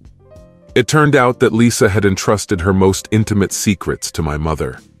unprepared. It turned out that Lisa had entrusted her most intimate secrets to my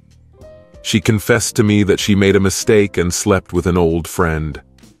mother. She confessed to me that she made a mistake and slept with an old friend.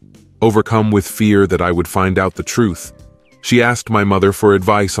 Overcome with fear that I would find out the truth, she asked my mother for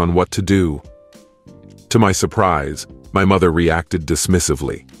advice on what to do. To my surprise, my mother reacted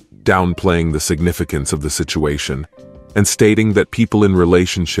dismissively, downplaying the significance of the situation, and stating that people in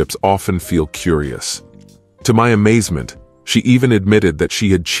relationships often feel curious. To my amazement, she even admitted that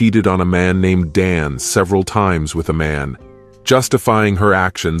she had cheated on a man named Dan several times with a man, justifying her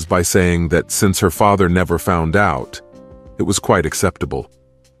actions by saying that since her father never found out, it was quite acceptable.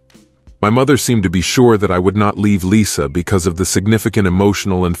 My mother seemed to be sure that I would not leave Lisa because of the significant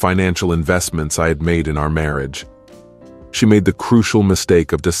emotional and financial investments I had made in our marriage. She made the crucial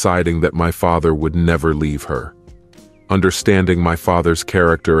mistake of deciding that my father would never leave her. Understanding my father's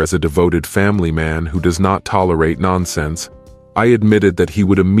character as a devoted family man who does not tolerate nonsense, I admitted that he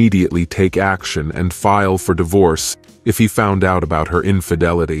would immediately take action and file for divorce if he found out about her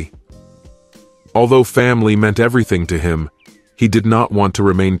infidelity. Although family meant everything to him, he did not want to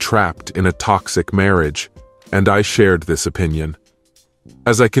remain trapped in a toxic marriage, and I shared this opinion.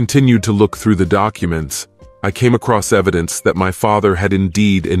 As I continued to look through the documents, I came across evidence that my father had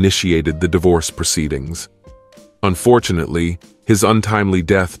indeed initiated the divorce proceedings. Unfortunately, his untimely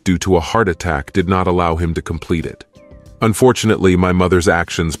death due to a heart attack did not allow him to complete it. Unfortunately, my mother's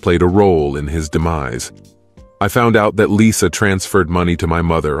actions played a role in his demise. I found out that Lisa transferred money to my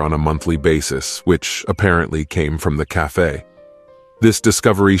mother on a monthly basis, which apparently came from the cafe. This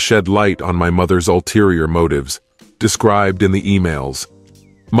discovery shed light on my mother's ulterior motives, described in the emails.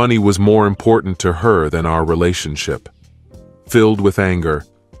 Money was more important to her than our relationship. Filled with anger,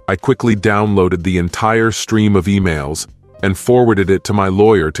 I quickly downloaded the entire stream of emails and forwarded it to my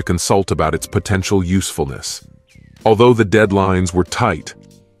lawyer to consult about its potential usefulness. Although the deadlines were tight,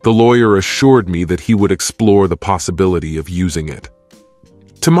 the lawyer assured me that he would explore the possibility of using it.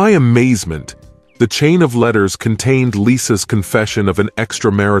 To my amazement, the chain of letters contained Lisa's confession of an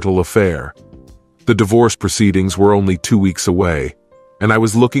extramarital affair. The divorce proceedings were only 2 weeks away, and I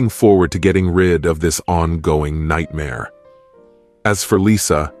was looking forward to getting rid of this ongoing nightmare. As for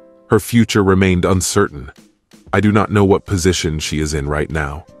Lisa, her future remained uncertain. I do not know what position she is in right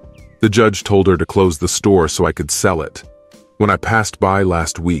now. The judge told her to close the store so I could sell it. When I passed by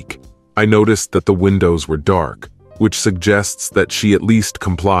last week, I noticed that the windows were dark, which suggests that she at least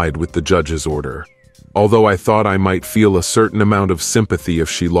complied with the judge's order. Although I thought I might feel a certain amount of sympathy if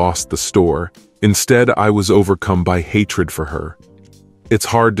she lost the store, instead I was overcome by hatred for her. It's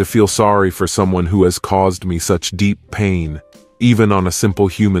hard to feel sorry for someone who has caused me such deep pain, even on a simple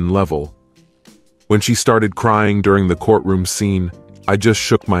human level. When she started crying during the courtroom scene, I just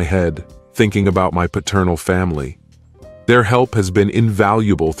shook my head, thinking about my paternal family. Their help has been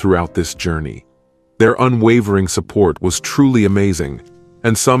invaluable throughout this journey. Their unwavering support was truly amazing,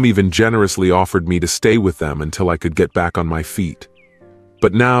 and some even generously offered me to stay with them until I could get back on my feet.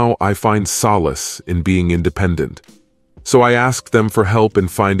 But now I find solace in being independent. So I asked them for help in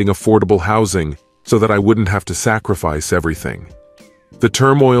finding affordable housing so that I wouldn't have to sacrifice everything. The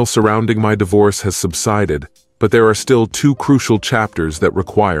turmoil surrounding my divorce has subsided, but there are still two crucial chapters that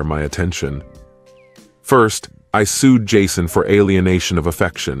require my attention. First, I sued Jason for alienation of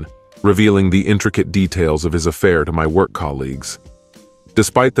affection, revealing the intricate details of his affair to my work colleagues.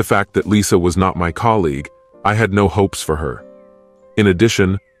 Despite the fact that Lisa was not my colleague, I had no hopes for her. In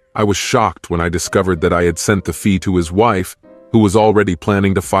addition, I was shocked when I discovered that I had sent the fee to his wife, who was already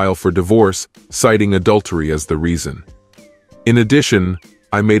planning to file for divorce, citing adultery as the reason. In addition,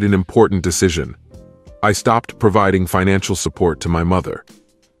 I made an important decision. I stopped providing financial support to my mother.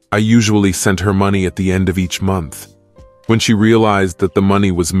 I usually sent her money at the end of each month. When she realized that the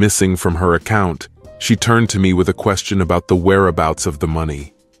money was missing from her account, she turned to me with a question about the whereabouts of the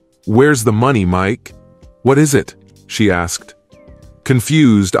money. "Where's the money, Mike? What is it?" she asked.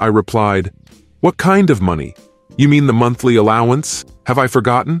 Confused, I replied, "What kind of money? You mean the monthly allowance? Have I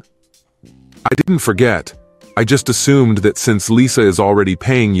forgotten?" "I didn't forget. I just assumed that since Lisa is already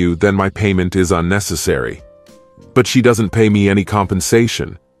paying you, then my payment is unnecessary. But she doesn't pay me any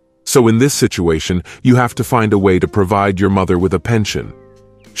compensation. So in this situation, you have to find a way to provide your mother with a pension."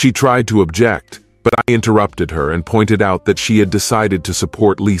 She tried to object, but I interrupted her and pointed out that she had decided to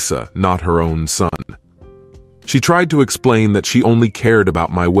support Lisa, not her own son. She tried to explain that she only cared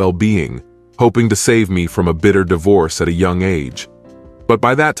about my well-being, hoping to save me from a bitter divorce at a young age. But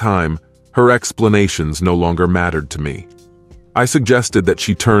by that time, her explanations no longer mattered to me. I suggested that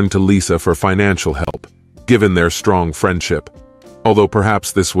she turn to Lisa for financial help, given their strong friendship, although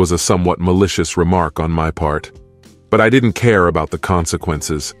perhaps this was a somewhat malicious remark on my part. But I didn't care about the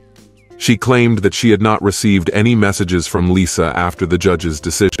consequences. She claimed that she had not received any messages from Lisa after the judge's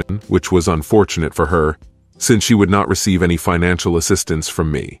decision, which was unfortunate for her, since she would not receive any financial assistance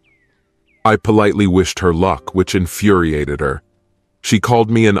from me. I politely wished her luck, which infuriated her. She called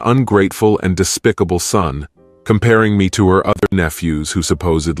me an ungrateful and despicable son, comparing me to her other nephews who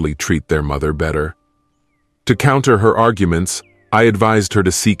supposedly treat their mother better. To counter her arguments, I advised her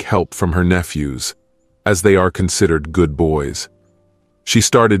to seek help from her nephews, as they are considered good boys. She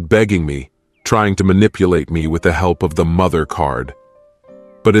started begging me, trying to manipulate me with the help of the mother card.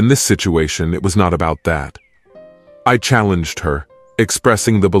 But in this situation, it was not about that. I challenged her,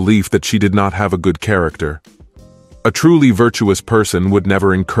 expressing the belief that she did not have a good character. A truly virtuous person would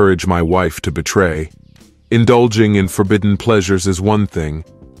never encourage my wife to betray. Indulging in forbidden pleasures is one thing,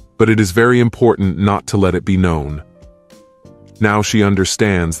 but it is very important not to let it be known. Now she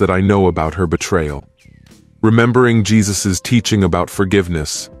understands that I know about her betrayal. Remembering Jesus' teaching about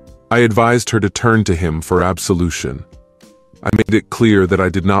forgiveness, I advised her to turn to him for absolution. I made it clear that I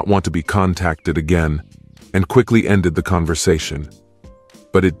did not want to be contacted again, and quickly ended the conversation.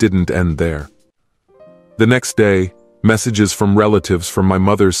 But it didn't end there. The next day, messages from relatives from my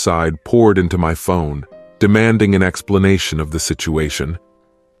mother's side poured into my phone, demanding an explanation of the situation.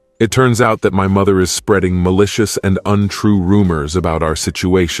 It turns out that my mother is spreading malicious and untrue rumors about our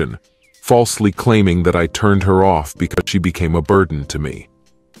situation, falsely claiming that I turned her off because she became a burden to me.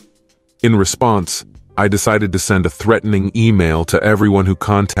 In response, I decided to send a threatening email to everyone who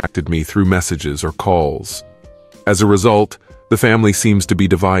contacted me through messages or calls. As a result, the family seems to be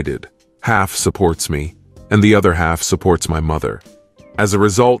divided. Half supports me, and the other half supports my mother. As a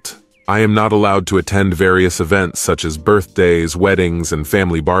result, I am not allowed to attend various events such as birthdays, weddings, and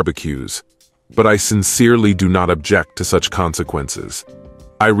family barbecues. But I sincerely do not object to such consequences.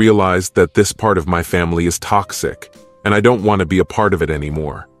 I realized that this part of my family is toxic, and I don't want to be a part of it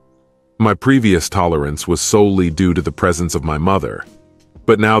anymore. My previous tolerance was solely due to the presence of my mother,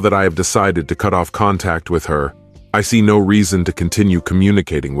 but now that I have decided to cut off contact with her, I see no reason to continue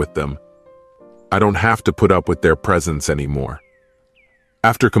communicating with them. I don't have to put up with their presence anymore.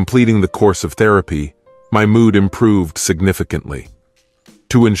 After completing the course of therapy, my mood improved significantly.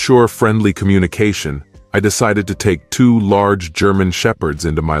 To ensure friendly communication, I decided to take 2 large German shepherds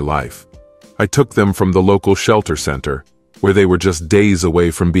into my life. I took them from the local shelter center, where they were just days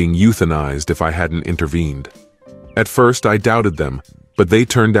away from being euthanized if I hadn't intervened. At first, I doubted them, but they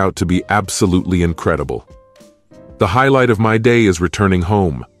turned out to be absolutely incredible. The highlight of my day is returning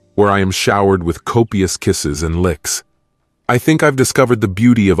home, where I am showered with copious kisses and licks. I think I've discovered the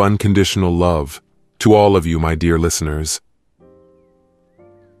beauty of unconditional love. To all of you, my dear listeners,